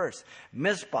 Look at the verse.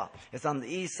 Mizpah is on the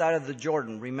east side of the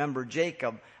Jordan. Remember,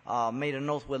 Jacob made an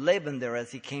oath with Laban there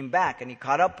as he came back and he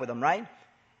caught up with him, right?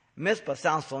 Mizpah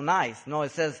sounds so nice. No,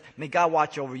 it says, may God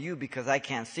watch over you because I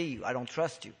can't see you. I don't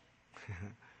trust you.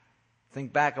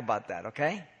 Think back about that,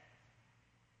 okay?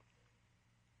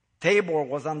 Tabor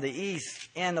was on the east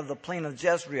end of the plain of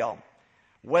Jezreel,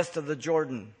 west of the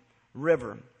Jordan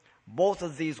River. Both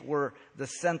of these were the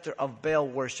center of Baal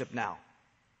worship now.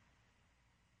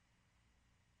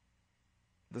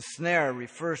 The snare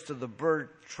refers to the bird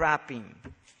trapping.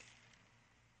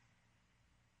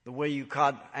 The way you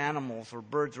caught animals or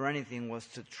birds or anything was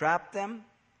to trap them,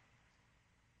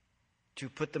 to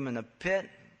put them in a pit,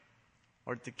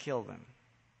 or to kill them.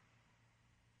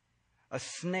 A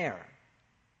snare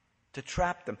to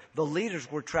trap them. The leaders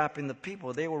were trapping the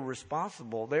people. They were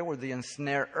responsible. They were the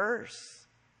ensnarers.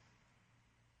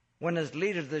 When as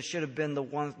leaders, they should have been the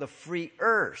ones, the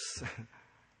freeers,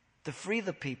 to free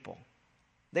the people.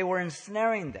 They were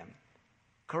ensnaring them,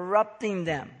 corrupting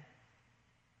them.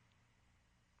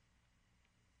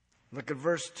 Look at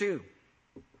verse 2.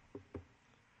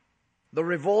 The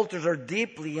revolters are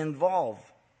deeply involved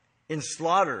in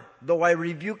slaughter, though I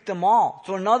rebuke them all.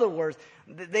 So in other words,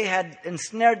 they had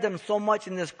ensnared them so much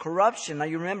in this corruption. Now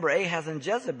you remember Ahaz and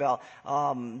Jezebel.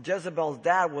 Jezebel's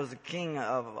dad was the king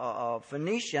of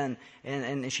Phoenicia,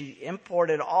 and she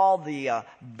imported all the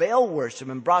Baal worship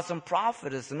and brought some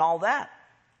prophetess and all that.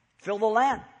 Filled the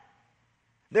land.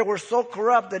 They were so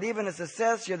corrupt that even as it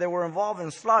says here, they were involved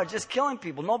in slaughter, just killing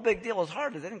people. No big deal. It was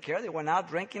hard. They didn't care. They went out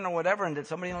drinking or whatever, and did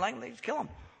somebody didn't like them, they just kill them.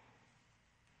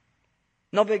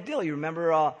 No big deal. You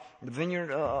remember the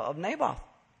vineyard of Naboth,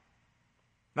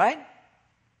 right?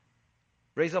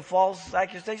 Raise up false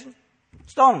accusations,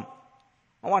 stone him.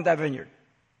 I want that vineyard.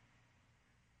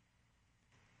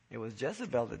 It was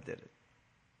Jezebel that did it.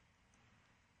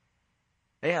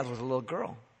 Ahaz was a little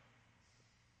girl.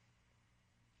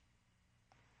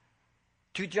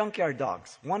 2 junkyard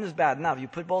dogs. One is bad enough. You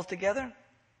put both together,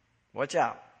 watch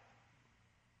out.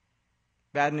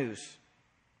 Bad news.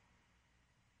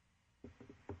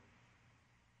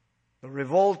 The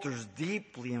revolters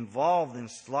deeply involved in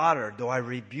slaughter, though I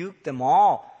rebuke them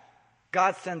all.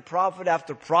 God sent prophet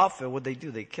after prophet. What they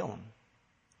do? They kill him.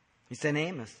 He sent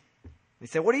Amos. He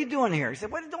said, what are you doing here? He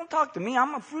said, well, don't talk to me.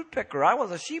 I'm a fruit picker. I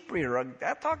was a sheep breeder.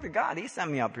 I talked to God. He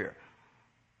sent me up here.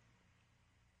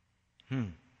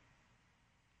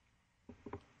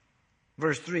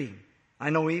 Verse 3,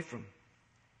 I know Ephraim,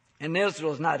 and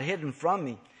Israel is not hidden from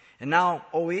me. And now,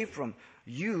 O Ephraim,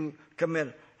 you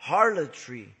commit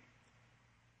harlotry.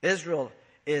 Israel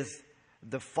is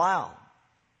defiled.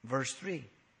 Verse 3.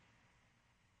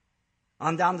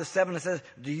 On down to 7, it says,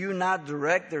 do you not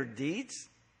direct their deeds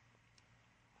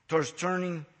towards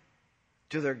turning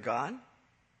to their God?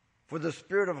 For the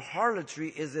spirit of harlotry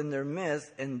is in their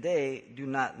midst, and they do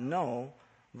not know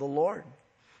the Lord.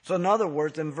 So in other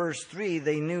words, in verse 3,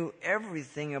 they knew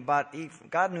everything about Ephraim.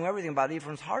 God knew everything about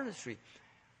Ephraim's harlotry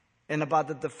and about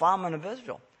the defilement of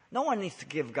Israel. No one needs to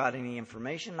give God any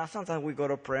information. Now, sometimes we go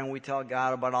to prayer and we tell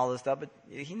God about all this stuff, but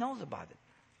He knows about it.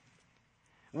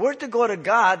 We're to go to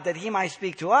God that He might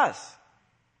speak to us.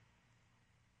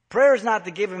 Prayer is not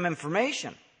to give Him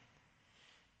information.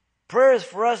 Prayer is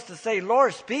for us to say,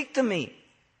 Lord, speak to me.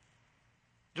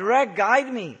 Direct,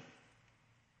 guide me.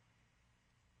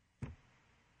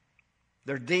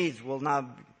 Their deeds will not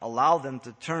allow them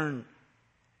to turn.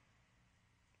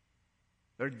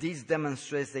 Their deeds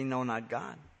demonstrate they know not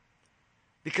God.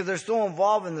 Because they're so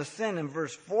involved in the sin in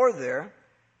verse 4 there,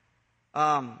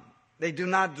 they do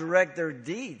not direct their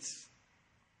deeds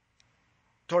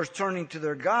towards turning to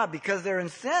their God because they're in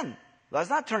sin. That's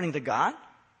not turning to God.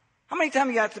 How many times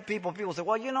you got to people say,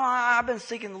 well, you know, I've been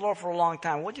seeking the Lord for a long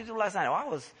time. What'd you do last night? Oh, I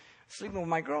was sleeping with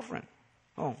my girlfriend.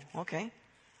 Oh, okay.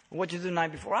 What'd you do the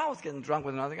night before? I was getting drunk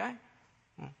with another guy.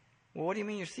 Oh. Well, what do you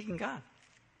mean you're seeking God?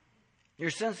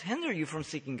 Your sins hinder you from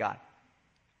seeking God.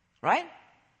 Right?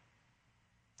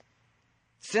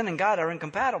 Sin and God are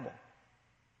incompatible.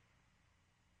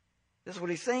 This is what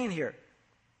he's saying here.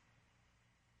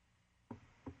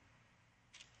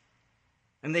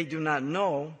 And they do not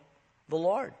know the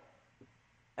Lord.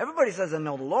 Everybody says they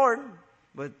know the Lord,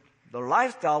 but their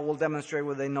lifestyle will demonstrate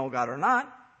whether they know God or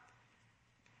not.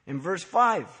 In verse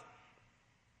 5,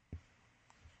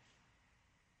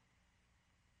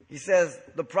 he says,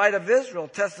 the pride of Israel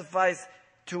testifies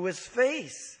to his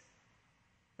face.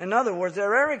 In other words,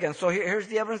 they're arrogant. So here's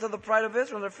the evidence of the pride of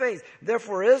Israel in their face.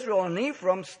 Therefore Israel and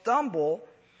Ephraim stumble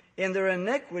in their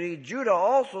iniquity. Judah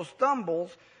also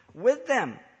stumbles with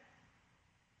them.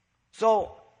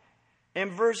 So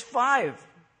in verse 5,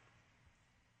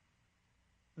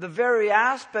 the very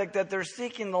aspect that they're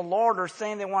seeking the Lord or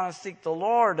saying they want to seek the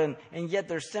Lord and yet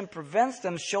their sin prevents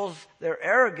them shows their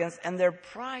arrogance and their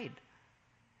pride.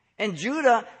 And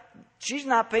Judah, she's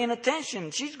not paying attention.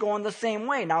 She's going the same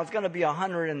way. Now it's going to be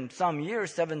 100 and some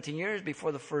years, 17 years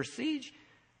before the first siege.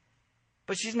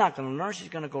 But she's not going to learn. She's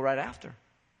going to go right after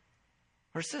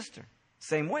her sister.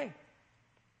 Same way.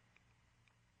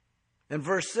 In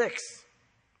verse 6,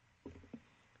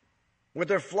 with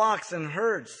their flocks and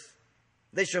herds,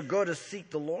 they shall go to seek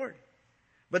the Lord,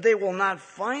 but they will not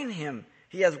find him.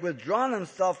 He has withdrawn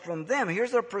himself from them.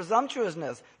 Here's their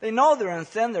presumptuousness. They know they're in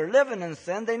sin. They're living in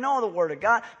sin. They know the word of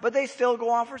God, but they still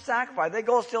go offer sacrifice. They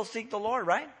go still seek the Lord,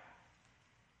 right?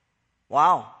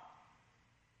 Wow.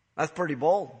 That's pretty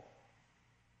bold.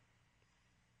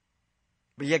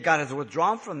 But yet God has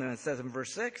withdrawn from them, it says in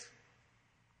verse 6.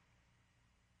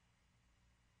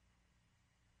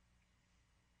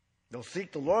 They'll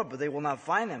seek the Lord, but they will not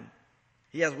find him.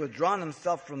 He has withdrawn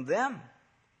himself from them.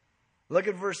 Look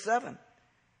at verse 7.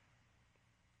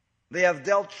 They have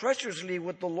dealt treacherously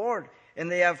with the Lord,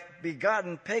 and they have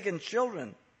begotten pagan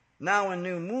children. Now a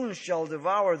new moon shall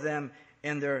devour them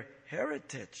and their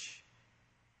heritage.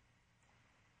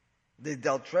 They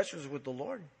dealt treacherously with the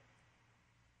Lord.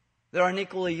 They're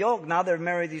unequally yoked. Now they've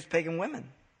married these pagan women.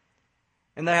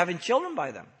 And they're having children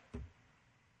by them.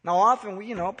 Now often,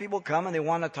 people come and they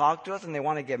want to talk to us and they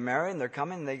want to get married and they're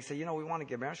coming and they say, we want to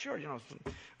get married. Sure,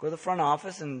 go to the front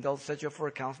office and they'll set you up for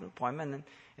a counseling appointment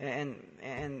and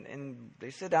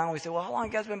they sit down and we say, well, how long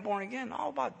have you guys been born again? Oh,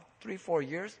 about 3-4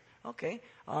 years. Okay.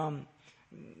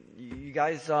 You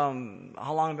guys, how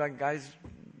long have you guys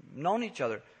known each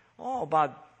other? Oh,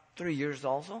 about 3 years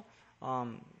also.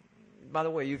 By the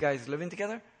way, you guys living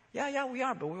together? Yeah, we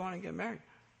are, but we want to get married.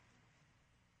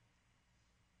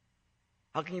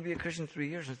 How can you be a Christian 3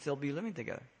 years and still be living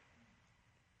together?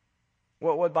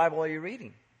 What Bible are you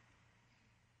reading?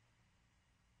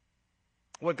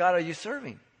 What God are you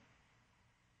serving?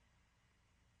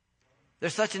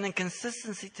 There's such an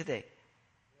inconsistency today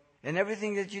in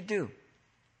everything that you do,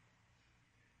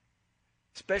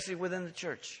 especially within the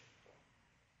church.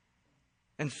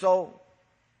 And so,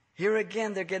 here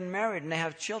again, they're getting married and they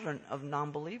have children of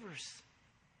non-believers.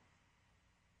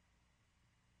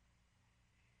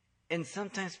 And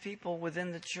sometimes people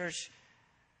within the church,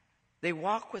 they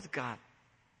walk with God.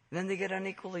 And then they get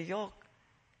unequally yoked.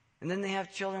 And then they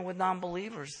have children with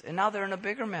non-believers. And now they're in a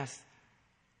bigger mess.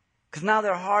 Because now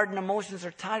their heart and emotions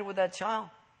are tied with that child.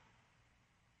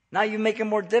 Now you make it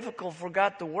more difficult for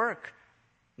God to work.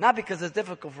 Not because it's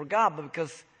difficult for God, but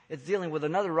because it's dealing with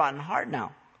another rotten heart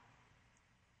now.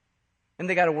 And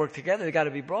they got to work together. They got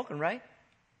to be broken, right?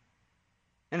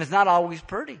 And it's not always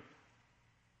pretty.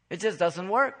 It just doesn't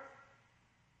work.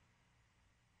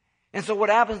 And so what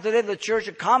happens today, the church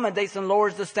accommodates and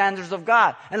lowers the standards of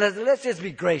God. And let's just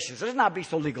be gracious. Let's not be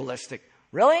so legalistic.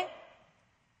 Really?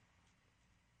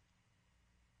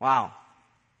 Wow.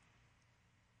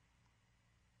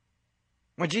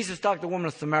 When Jesus talked to the woman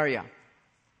of Samaria,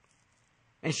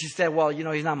 and she said, well,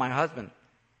 he's not my husband.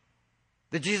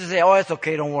 Did Jesus say, oh, it's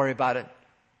okay, don't worry about it?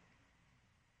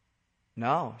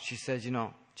 No. She says,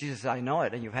 Jesus said, I know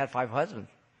it, and you've had 5 husbands.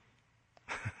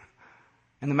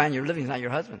 And the man you're living is not your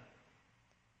husband.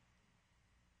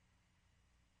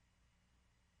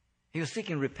 He was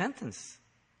seeking repentance,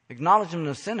 acknowledgement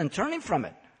of sin, and turning from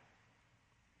it.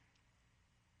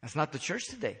 That's not the church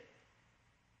today.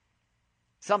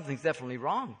 Something's definitely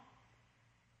wrong.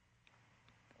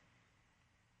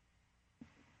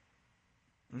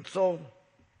 And so,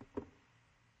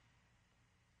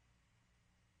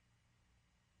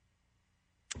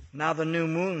 now the new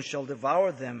moon shall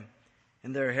devour them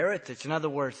in their heritage. In other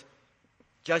words,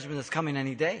 judgment is coming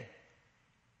any day.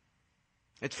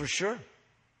 It's for sure.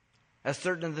 As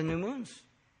certain as the new moons.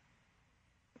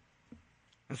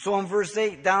 And so in verse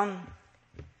 8 down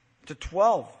to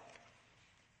 12,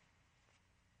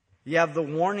 you have the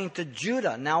warning to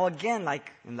Judah. Now again,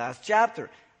 like in last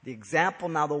chapter, the example,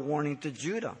 now the warning to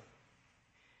Judah.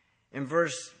 In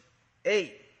verse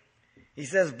 8, he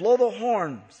says, blow the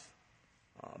horns,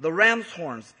 the ram's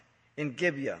horns in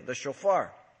Gibeah, the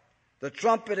shofar, the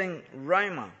trumpet in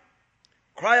Ramah.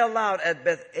 Cry aloud at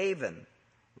Beth-aven.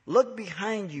 Look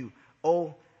behind you,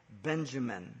 O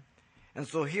Benjamin. And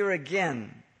so here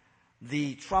again,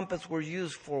 the trumpets were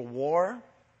used for war,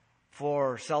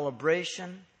 for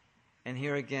celebration, and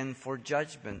here again for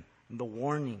judgment, the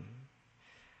warning.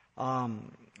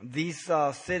 These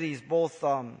cities, both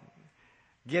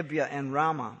Gibeah and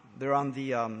Ramah, they're on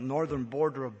the northern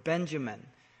border of Benjamin.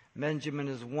 Benjamin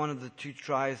is one of the 2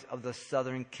 tribes of the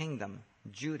southern kingdom,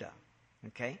 Judah.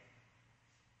 Okay?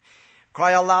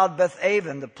 Cry aloud,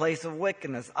 Beth-aven, the place of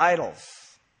wickedness, idols.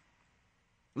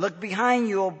 Look behind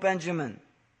you, O Benjamin.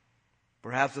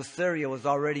 Perhaps Assyria was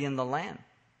already in the land.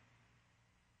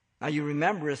 Now you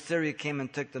remember Assyria came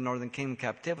and took the northern kingdom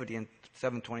captivity in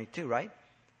 722, right?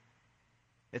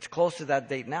 It's close to that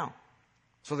date now.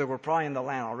 So they were probably in the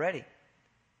land already.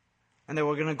 And they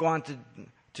were going to go on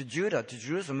to Judah, to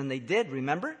Jerusalem, and they did,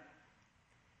 remember?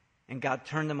 And God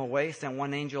turned them away, sent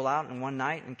one angel out in one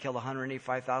night and killed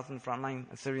 185,000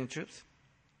 frontline Assyrian troops.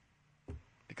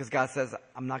 Because God says,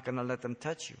 I'm not going to let them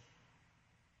touch you.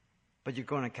 But you're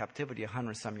going to captivity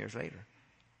 100-some years later.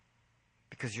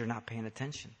 Because you're not paying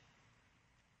attention.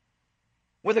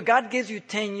 Whether God gives you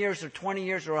 10 years or 20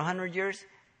 years or 100 years,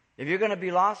 if you're going to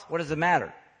be lost, what does it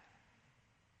matter?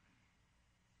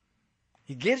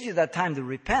 He gives you that time to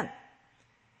repent.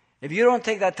 If you don't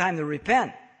take that time to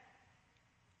repent,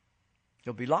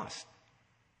 you'll be lost.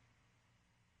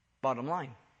 Bottom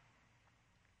line.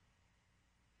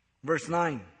 Verse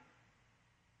 9.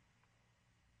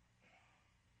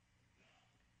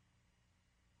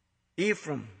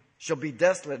 Ephraim shall be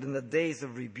desolate in the days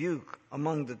of rebuke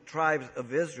among the tribes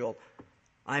of Israel.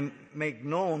 I make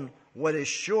known what is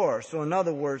sure. So in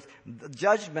other words, the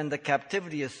judgment, the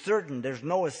captivity is certain. There's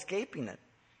no escaping it.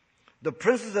 The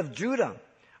princes of Judah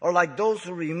are like those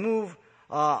who remove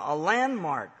a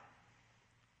landmark.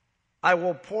 I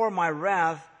will pour my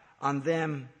wrath on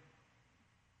them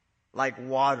like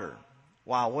water.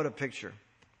 Wow, what a picture.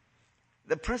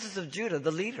 The princes of Judah,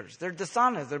 the leaders, they're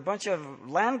dishonest. They're a bunch of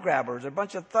land grabbers. They're a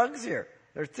bunch of thugs here.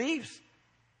 They're thieves.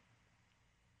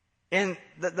 And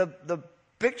the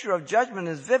picture of judgment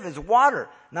is vivid. It's water.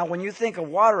 Now, when you think of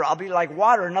water, I'll be like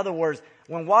water. In other words,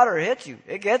 when water hits you,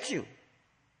 it gets you.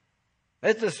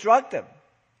 It's destructive.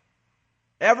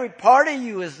 Every part of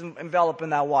you is enveloped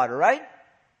in that water, right?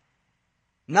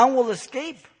 None will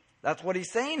escape. That's what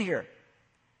he's saying here.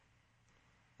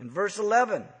 In verse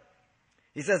 11,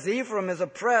 he says, Ephraim is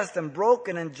oppressed and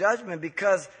broken in judgment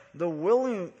because the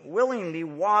willingly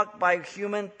walk by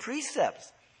human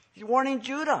precepts. He's warning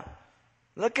Judah.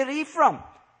 Look at Ephraim.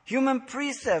 Human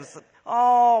precepts.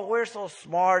 Oh, we're so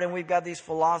smart and we've got these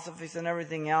philosophies and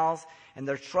everything else. And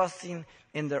they're trusting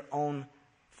in their own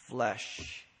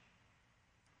flesh.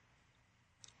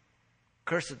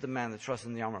 Cursed is the man that trusts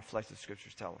in the armor of flesh, the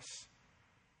scriptures tell us.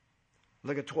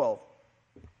 Look at 12.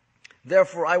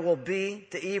 Therefore I will be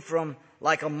to Ephraim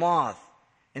like a moth,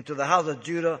 and to the house of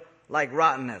Judah like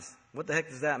rottenness. What the heck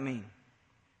does that mean?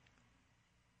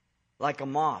 Like a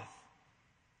moth.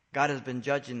 God has been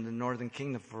judging the northern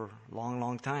kingdom for a long,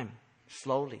 long time.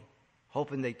 Slowly.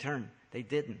 Hoping they turn. They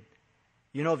didn't.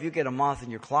 You know, if you get a moth in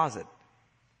your closet,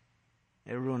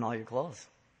 it'll ruin all your clothes.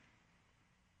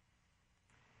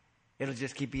 It'll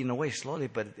just keep eating away slowly,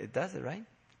 but it does it, right?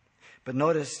 But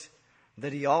notice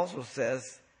that he also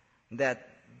says that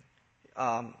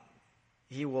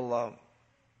he will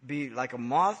be like a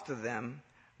moth to them,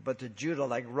 but to Judah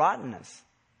like rottenness.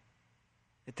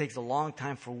 It takes a long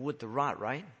time for wood to rot,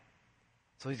 right?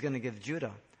 So he's going to give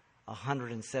Judah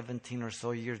 117 or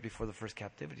so years before the first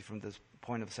captivity from this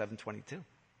point of 722. A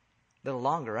little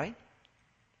longer, right?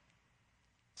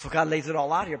 So God lays it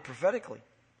all out here prophetically.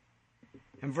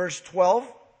 In verse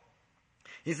 12,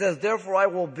 he says, therefore I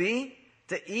will be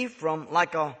to Ephraim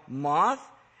like a moth,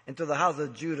 and to the house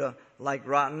of Judah like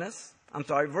rottenness.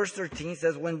 Verse 13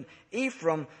 says, when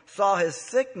Ephraim saw his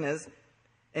sickness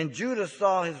and Judah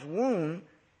saw his wound,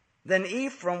 then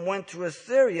Ephraim went to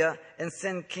Assyria and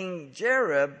sent King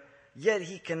Jareb, yet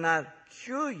he cannot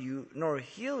cure you nor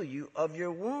heal you of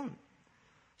your wound.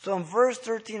 So in verse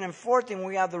 13 and 14,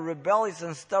 we have the rebellious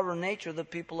and stubborn nature of the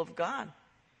people of God.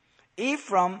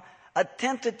 Ephraim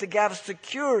attempted to get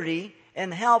security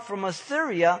and help from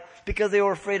Assyria because they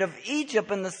were afraid of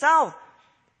Egypt in the south.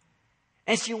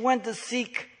 And she went to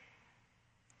seek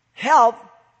help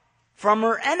from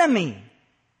her enemy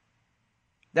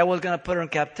that was going to put her in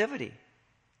captivity.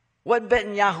 What did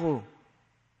Netanyahu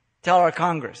tell our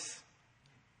Congress?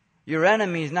 Your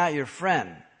enemy is not your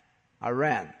friend,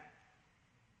 Iran.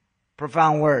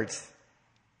 Profound words.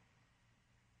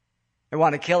 They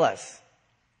want to kill us.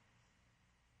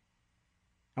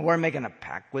 And we're making a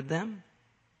pact with them?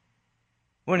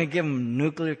 We're going to give them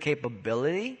nuclear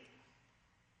capability?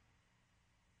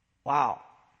 Wow.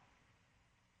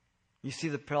 You see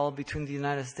the parallel between the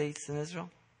United States and Israel?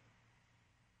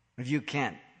 If you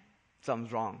can't,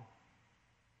 something's wrong.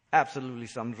 Absolutely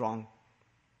something's wrong.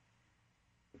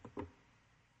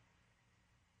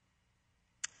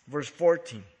 Verse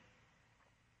 14.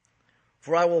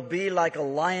 For I will be like a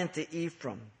lion to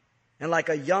Ephraim, and like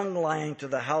a young lion to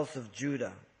the house of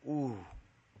Judah. Ooh.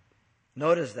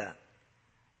 Notice that.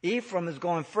 Ephraim is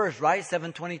going first, right?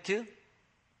 722.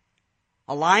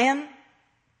 A lion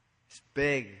is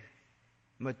big,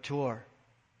 mature,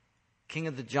 king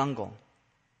of the jungle.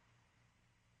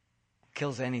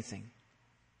 Kills anything.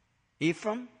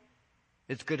 Ephraim,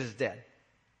 it's good as dead.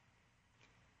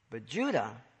 But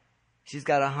Judah, she's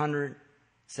got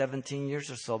 117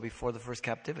 years or so before the first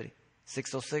captivity.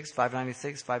 606,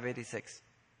 596, 586.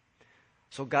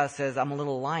 So God says, I'm a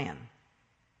little lion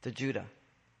to Judah.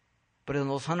 But in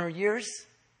those 100 years,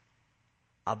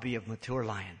 I'll be a mature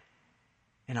lion.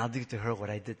 And I'll do to her what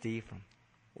I did to Ephraim.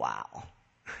 Wow.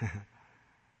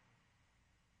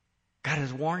 God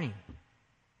is warning.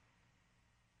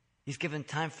 He's given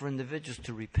time for individuals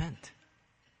to repent.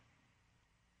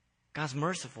 God's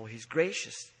merciful. He's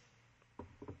gracious.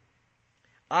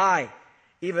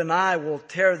 Even I will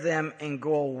tear them and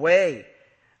go away.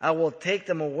 I will take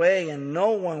them away and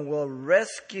no one will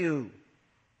rescue.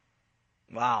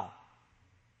 Wow.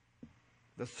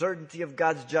 The certainty of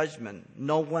God's judgment.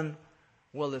 No one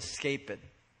will escape it.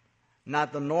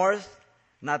 Not the north,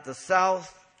 not the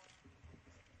south,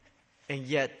 and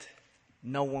yet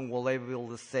no one will be able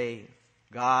to say,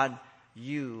 God,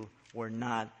 you were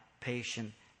not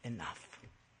patient enough.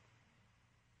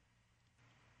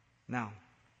 Now,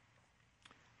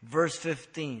 verse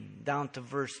 15 down to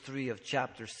verse 3 of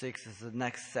chapter 6 is the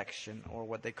next section, or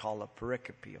what they call a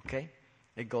pericope, okay?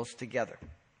 It goes together.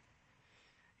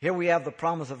 Here we have the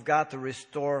promise of God to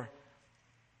restore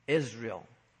Israel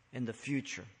in the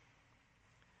future.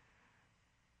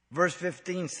 Verse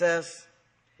 15 says,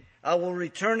 I will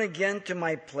return again to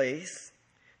my place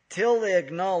till they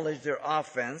acknowledge their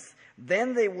offense.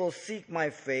 Then they will seek my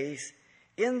face.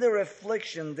 In their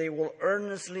affliction they will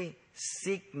earnestly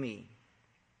seek me.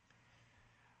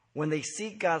 When they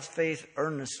seek God's face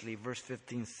earnestly, verse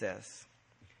 15 says,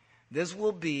 this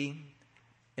will be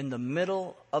in the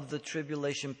middle of the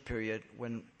tribulation period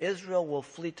when Israel will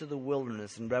flee to the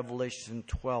wilderness in Revelation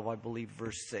 12, I believe,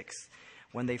 verse 6.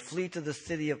 When they flee to the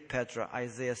city of Petra,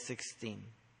 Isaiah 16.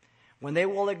 When they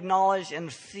will acknowledge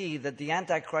and see that the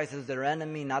Antichrist is their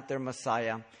enemy, not their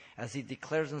Messiah, as he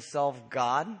declares himself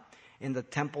God in the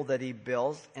temple that he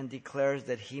builds and declares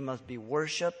that he must be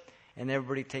worshipped, and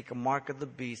everybody take a mark of the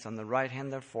beast on the right hand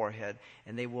of their forehead,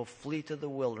 and they will flee to the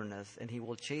wilderness, and he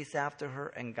will chase after her,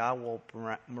 and God will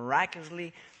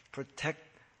miraculously protect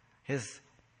his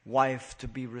wife to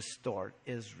be restored,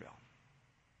 Israel.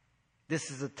 This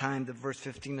is the time that verse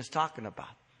 15 is talking about.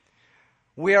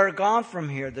 We are gone from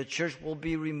here. The church will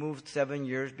be removed 7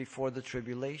 years before the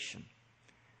tribulation.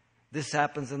 This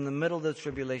happens in the middle of the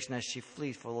tribulation as she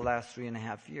flees for the last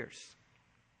 3.5 years.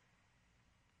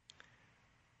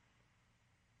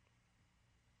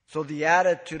 So the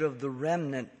attitude of the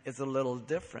remnant is a little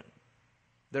different.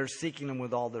 They're seeking Him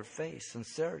with all their faith,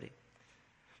 sincerity.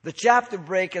 The chapter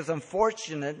break is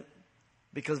unfortunate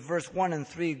because verse 1 and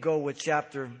 3 go with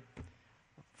chapter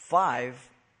 5.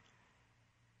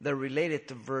 They're related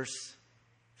to verse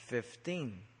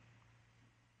 15.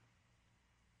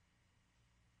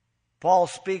 Paul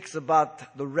speaks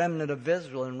about the remnant of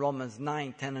Israel in Romans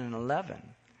 9, 10, and 11.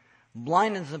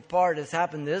 Blindness in part has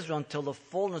happened to Israel until the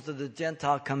fullness of the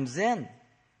Gentile comes in.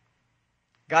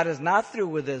 God is not through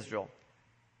with Israel.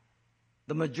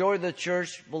 The majority of the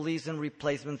church believes in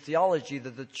replacement theology,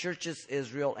 that the church is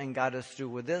Israel and God is through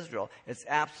with Israel. It's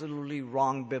absolutely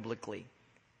wrong biblically.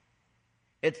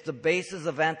 It's the basis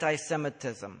of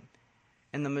anti-Semitism.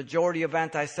 And the majority of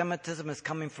anti-Semitism is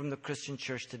coming from the Christian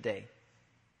church today.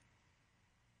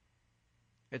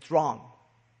 It's wrong.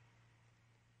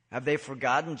 Have they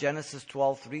forgotten Genesis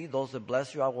 12:3? Those that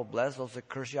bless you, I will bless. Those that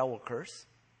curse you, I will curse.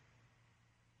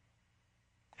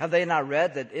 Have they not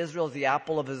read that Israel is the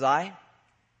apple of His eye?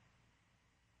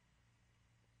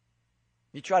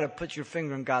 You try to put your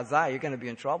finger in God's eye, you're going to be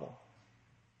in trouble.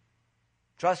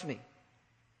 Trust me.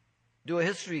 Do a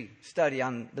history study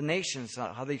on the nations,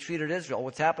 how they treated Israel,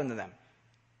 what's happened to them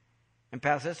in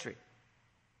past history.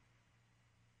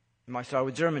 You might start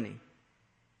with Germany.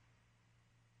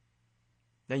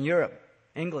 Then Europe,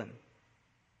 England.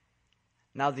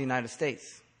 Now the United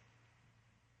States.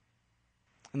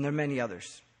 And there are many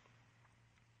others.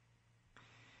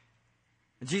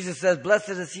 Jesus says, blessed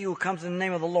is he who comes in the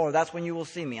name of the Lord. That's when you will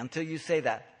see me, until you say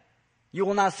that. You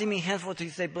will not see me henceforth till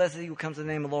you say, blessed is he who comes in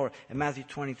the name of the Lord, in Matthew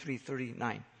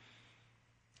 23:39.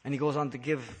 And he goes on to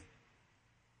give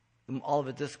them all of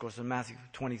a discourse in Matthew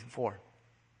 24.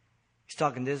 He's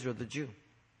talking to Israel, the Jew.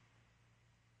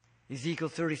 Ezekiel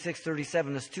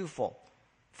 36:37 is twofold.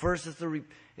 First is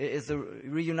the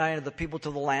reuniting of the people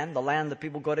to the land. The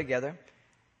people go together.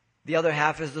 The other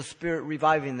half is the Spirit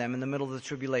reviving them in the middle of the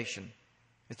tribulation.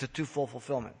 It's a twofold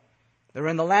fulfillment. They're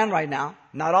in the land right now.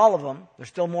 Not all of them. There's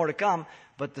still more to come.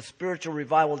 But the spiritual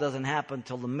revival doesn't happen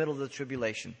until the middle of the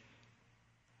tribulation.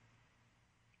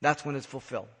 That's when it's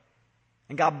fulfilled.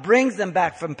 And God brings them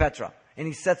back from Petra. And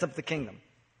He sets up the kingdom.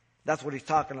 That's what He's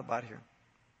talking about here.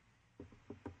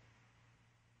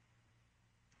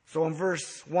 So in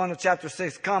verse 1 of chapter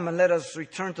 6, come and let us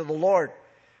return to the Lord.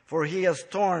 For He has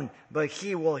torn, but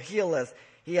He will heal us.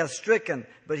 He has stricken,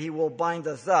 but He will bind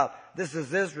us up. This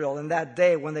is Israel in that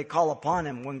day when they call upon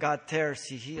Him. When God tears,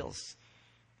 He heals.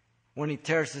 When He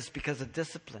tears, it's because of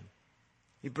discipline.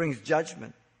 He brings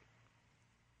judgment.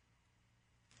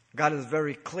 God is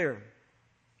very clear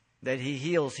that He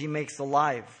heals, He makes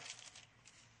alive.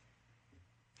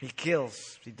 He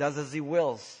kills. He does as He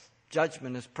wills.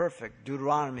 Judgment is perfect.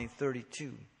 Deuteronomy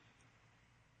 32.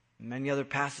 Many other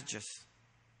passages.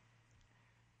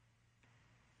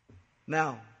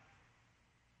 Now,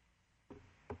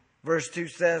 verse 2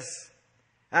 says,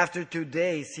 after 2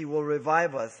 days He will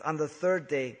revive us. On the third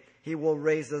day He will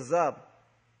raise us up,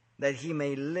 that we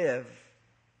may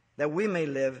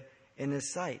live in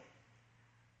His sight.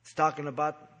 It's talking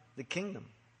about the kingdom.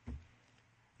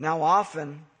 Now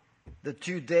often, the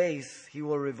 2 days He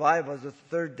will revive us, the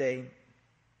third day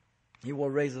He will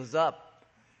raise us up.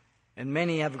 And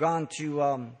many have gone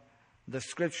to the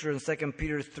scripture in 2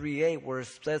 Peter 3:8, where it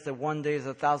says that 1 day is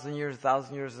 1,000 years,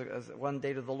 1,000 years is 1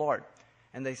 day to the Lord.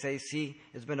 And they say, see,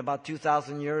 it's been about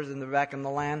 2,000 years and they're back in the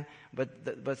land. But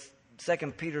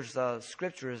 2 Peter's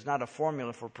scripture is not a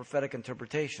formula for prophetic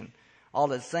interpretation.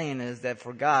 All it's saying is that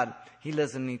for God, He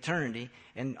lives in eternity,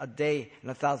 and a day and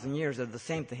 1,000 years are the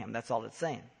same to Him. That's all it's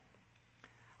saying.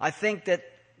 I think that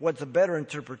what's a better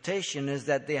interpretation is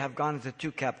that they have gone into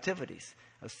 2 captivities,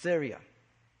 Assyria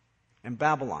and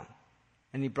Babylon,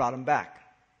 and He brought them back.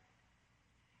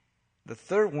 The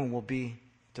third one will be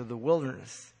to the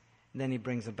wilderness, and then He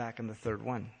brings them back in the third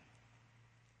one.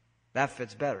 That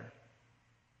fits better.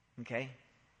 Okay?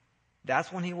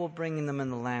 That's when He will bring them in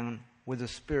the land with the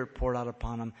Spirit poured out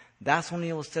upon them. That's when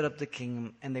He will set up the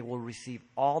kingdom, and they will receive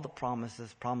all the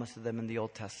promises promised to them in the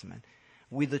Old Testament.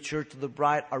 We, the church of the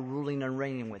bride, are ruling and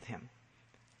reigning with Him.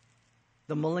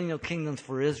 The millennial kingdom's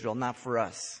for Israel, not for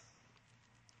us.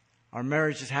 Our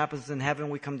marriage just happens in heaven.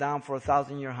 We come down for a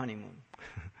 1,000-year honeymoon.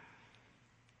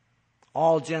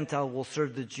 All Gentiles will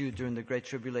serve the Jew during the Great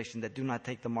Tribulation that do not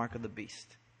take the mark of the beast.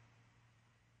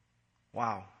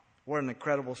 Wow. What an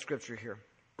incredible scripture here.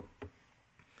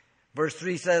 Verse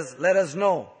 3 says, let us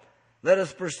know, let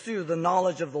us pursue the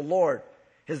knowledge of the Lord.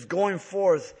 His going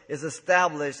forth is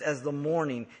established as the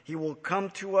morning. He will come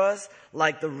to us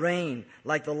like the rain,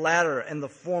 like the latter and the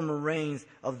former rains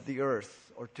of the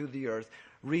earth, or to the earth.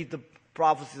 Read the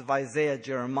prophecies of Isaiah,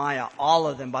 Jeremiah, all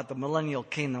of them about the millennial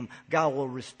kingdom. God will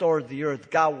restore the earth.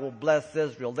 God will bless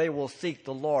Israel. They will seek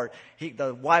the Lord.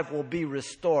 The wife will be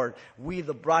restored. We,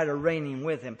 the bride, are reigning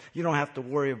with him. You don't have to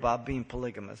worry about being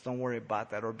polygamous. Don't worry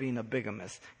about that, or being a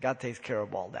bigamist. God takes care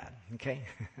of all that, okay?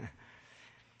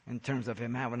 In terms of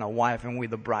him having a wife and we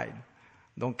the bride.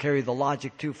 Don't carry the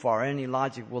logic too far. Any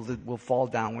logic will fall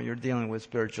down when you're dealing with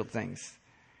spiritual things.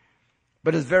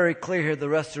 But it's very clear here, the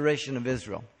restoration of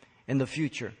Israel in the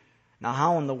future. Now,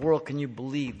 how in the world can you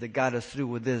believe that God is through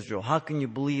with Israel? How can you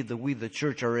believe that we, the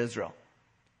church, are Israel?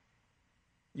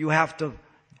 You have to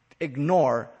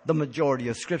ignore the majority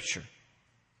of Scripture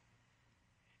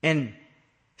and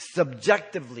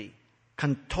subjectively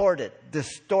contort it,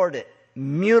 distort it,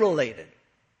 mutilate it,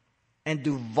 and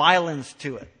do violence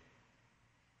to it,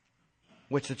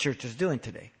 which the church is doing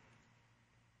today,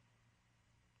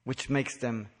 which makes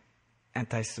them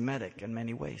anti-Semitic in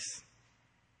many ways.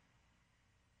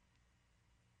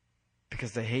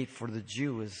 Because the hate for the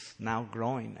Jew is now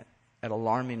growing at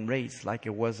alarming rates like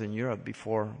it was in Europe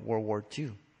before World War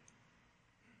II.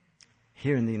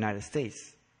 Here in the United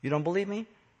States. You don't believe me?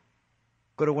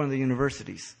 Go to one of the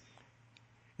universities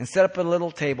and set up a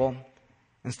little table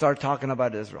and start talking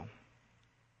about Israel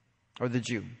or the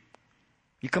Jew.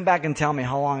 You come back and tell me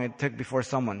how long it took before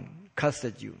someone cussed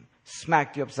at you,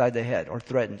 smacked you upside the head, or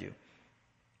threatened you.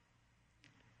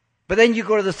 But then you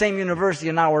go to the same university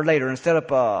an hour later and set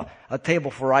up a table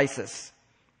for ISIS.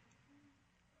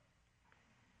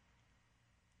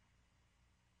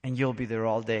 And you'll be there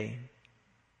all day.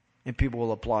 And people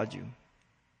will applaud you.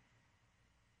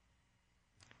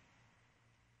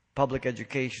 Public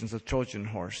education is a Trojan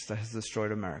horse that has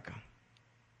destroyed America.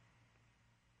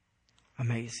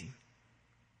 Amazing.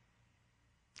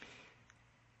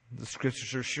 The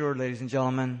scriptures are sure, ladies and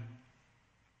gentlemen.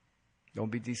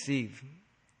 Don't be deceived.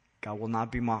 God will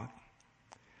not be mocked.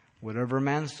 Whatever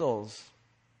man sows,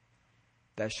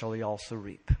 that shall he also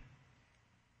reap.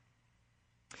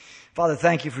 Father,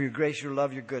 thank you for your grace, your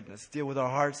love, your goodness. Deal with our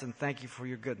hearts, and thank you for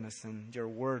your goodness and your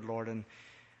word, Lord. And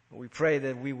we pray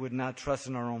that we would not trust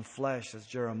in our own flesh, as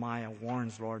Jeremiah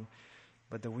warns, Lord,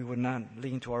 but that we would not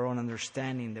lean to our own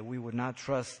understanding, that we would not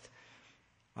trust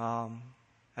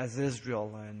as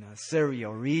Israel and Syria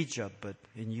or Egypt, but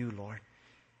in you, Lord.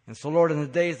 And so, Lord, in the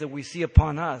days that we see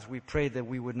upon us, we pray that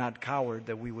we would not cower,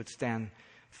 that we would stand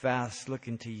fast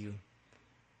looking to you.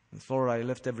 And so, Lord, I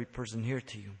lift every person here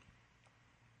to you.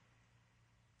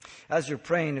 As you're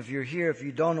praying, if you're here, if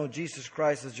you don't know Jesus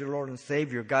Christ as your Lord and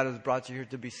Savior, God has brought you here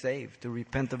to be saved, to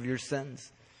repent of your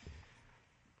sins.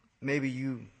 Maybe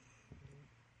you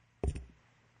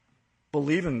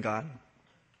believe in God,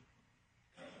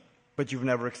 but you've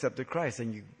never accepted Christ,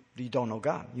 and you don't know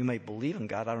God. You may believe in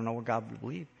God. I don't know what God would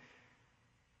believe.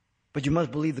 But you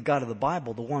must believe the God of the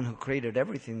Bible, the one who created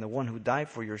everything, the one who died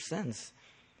for your sins.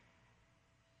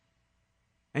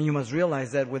 And you must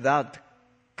realize that without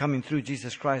coming through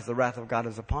Jesus Christ, the wrath of God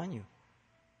is upon you.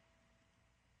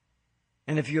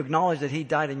 And if you acknowledge that he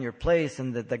died in your place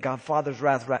and that the God Father's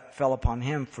wrath fell upon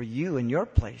him for you in your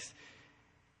place,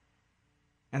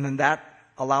 and then that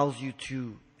allows you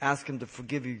to ask him to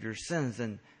forgive you your sins,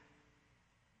 and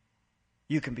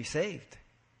you can be saved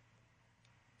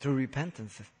through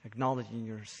repentance, acknowledging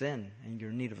your sin and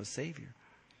your need of a Savior.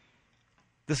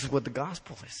 This is what the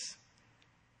gospel is.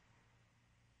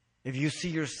 If you see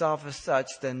yourself as such,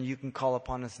 then you can call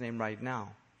upon his name right now.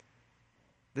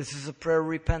 This is a prayer of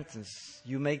repentance.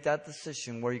 You make that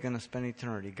decision where you're going to spend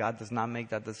eternity. God does not make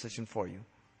that decision for you.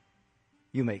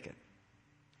 You make it.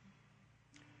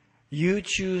 You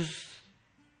choose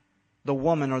the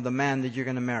woman or the man that you're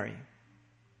going to marry.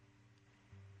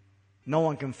 No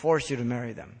one can force you to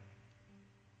marry them.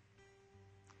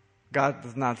 God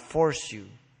does not force you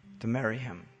to marry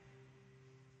him.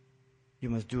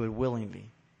 You must do it willingly,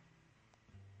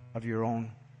 of your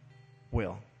own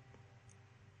will.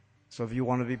 So if you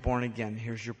want to be born again,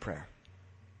 here's your prayer.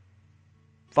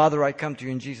 Father, I come to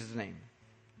you in Jesus' name.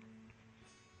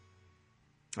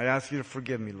 I ask you to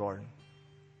forgive me, Lord,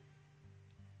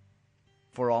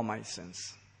 for all my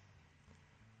sins.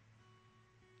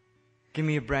 Give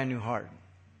me a brand new heart.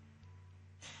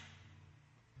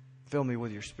 Fill me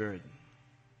with your Spirit.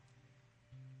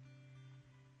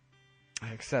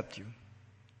 I accept you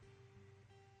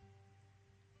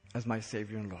as my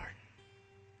Savior and Lord.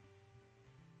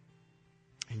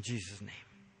 In Jesus' name.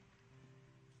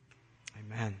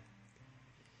 Amen.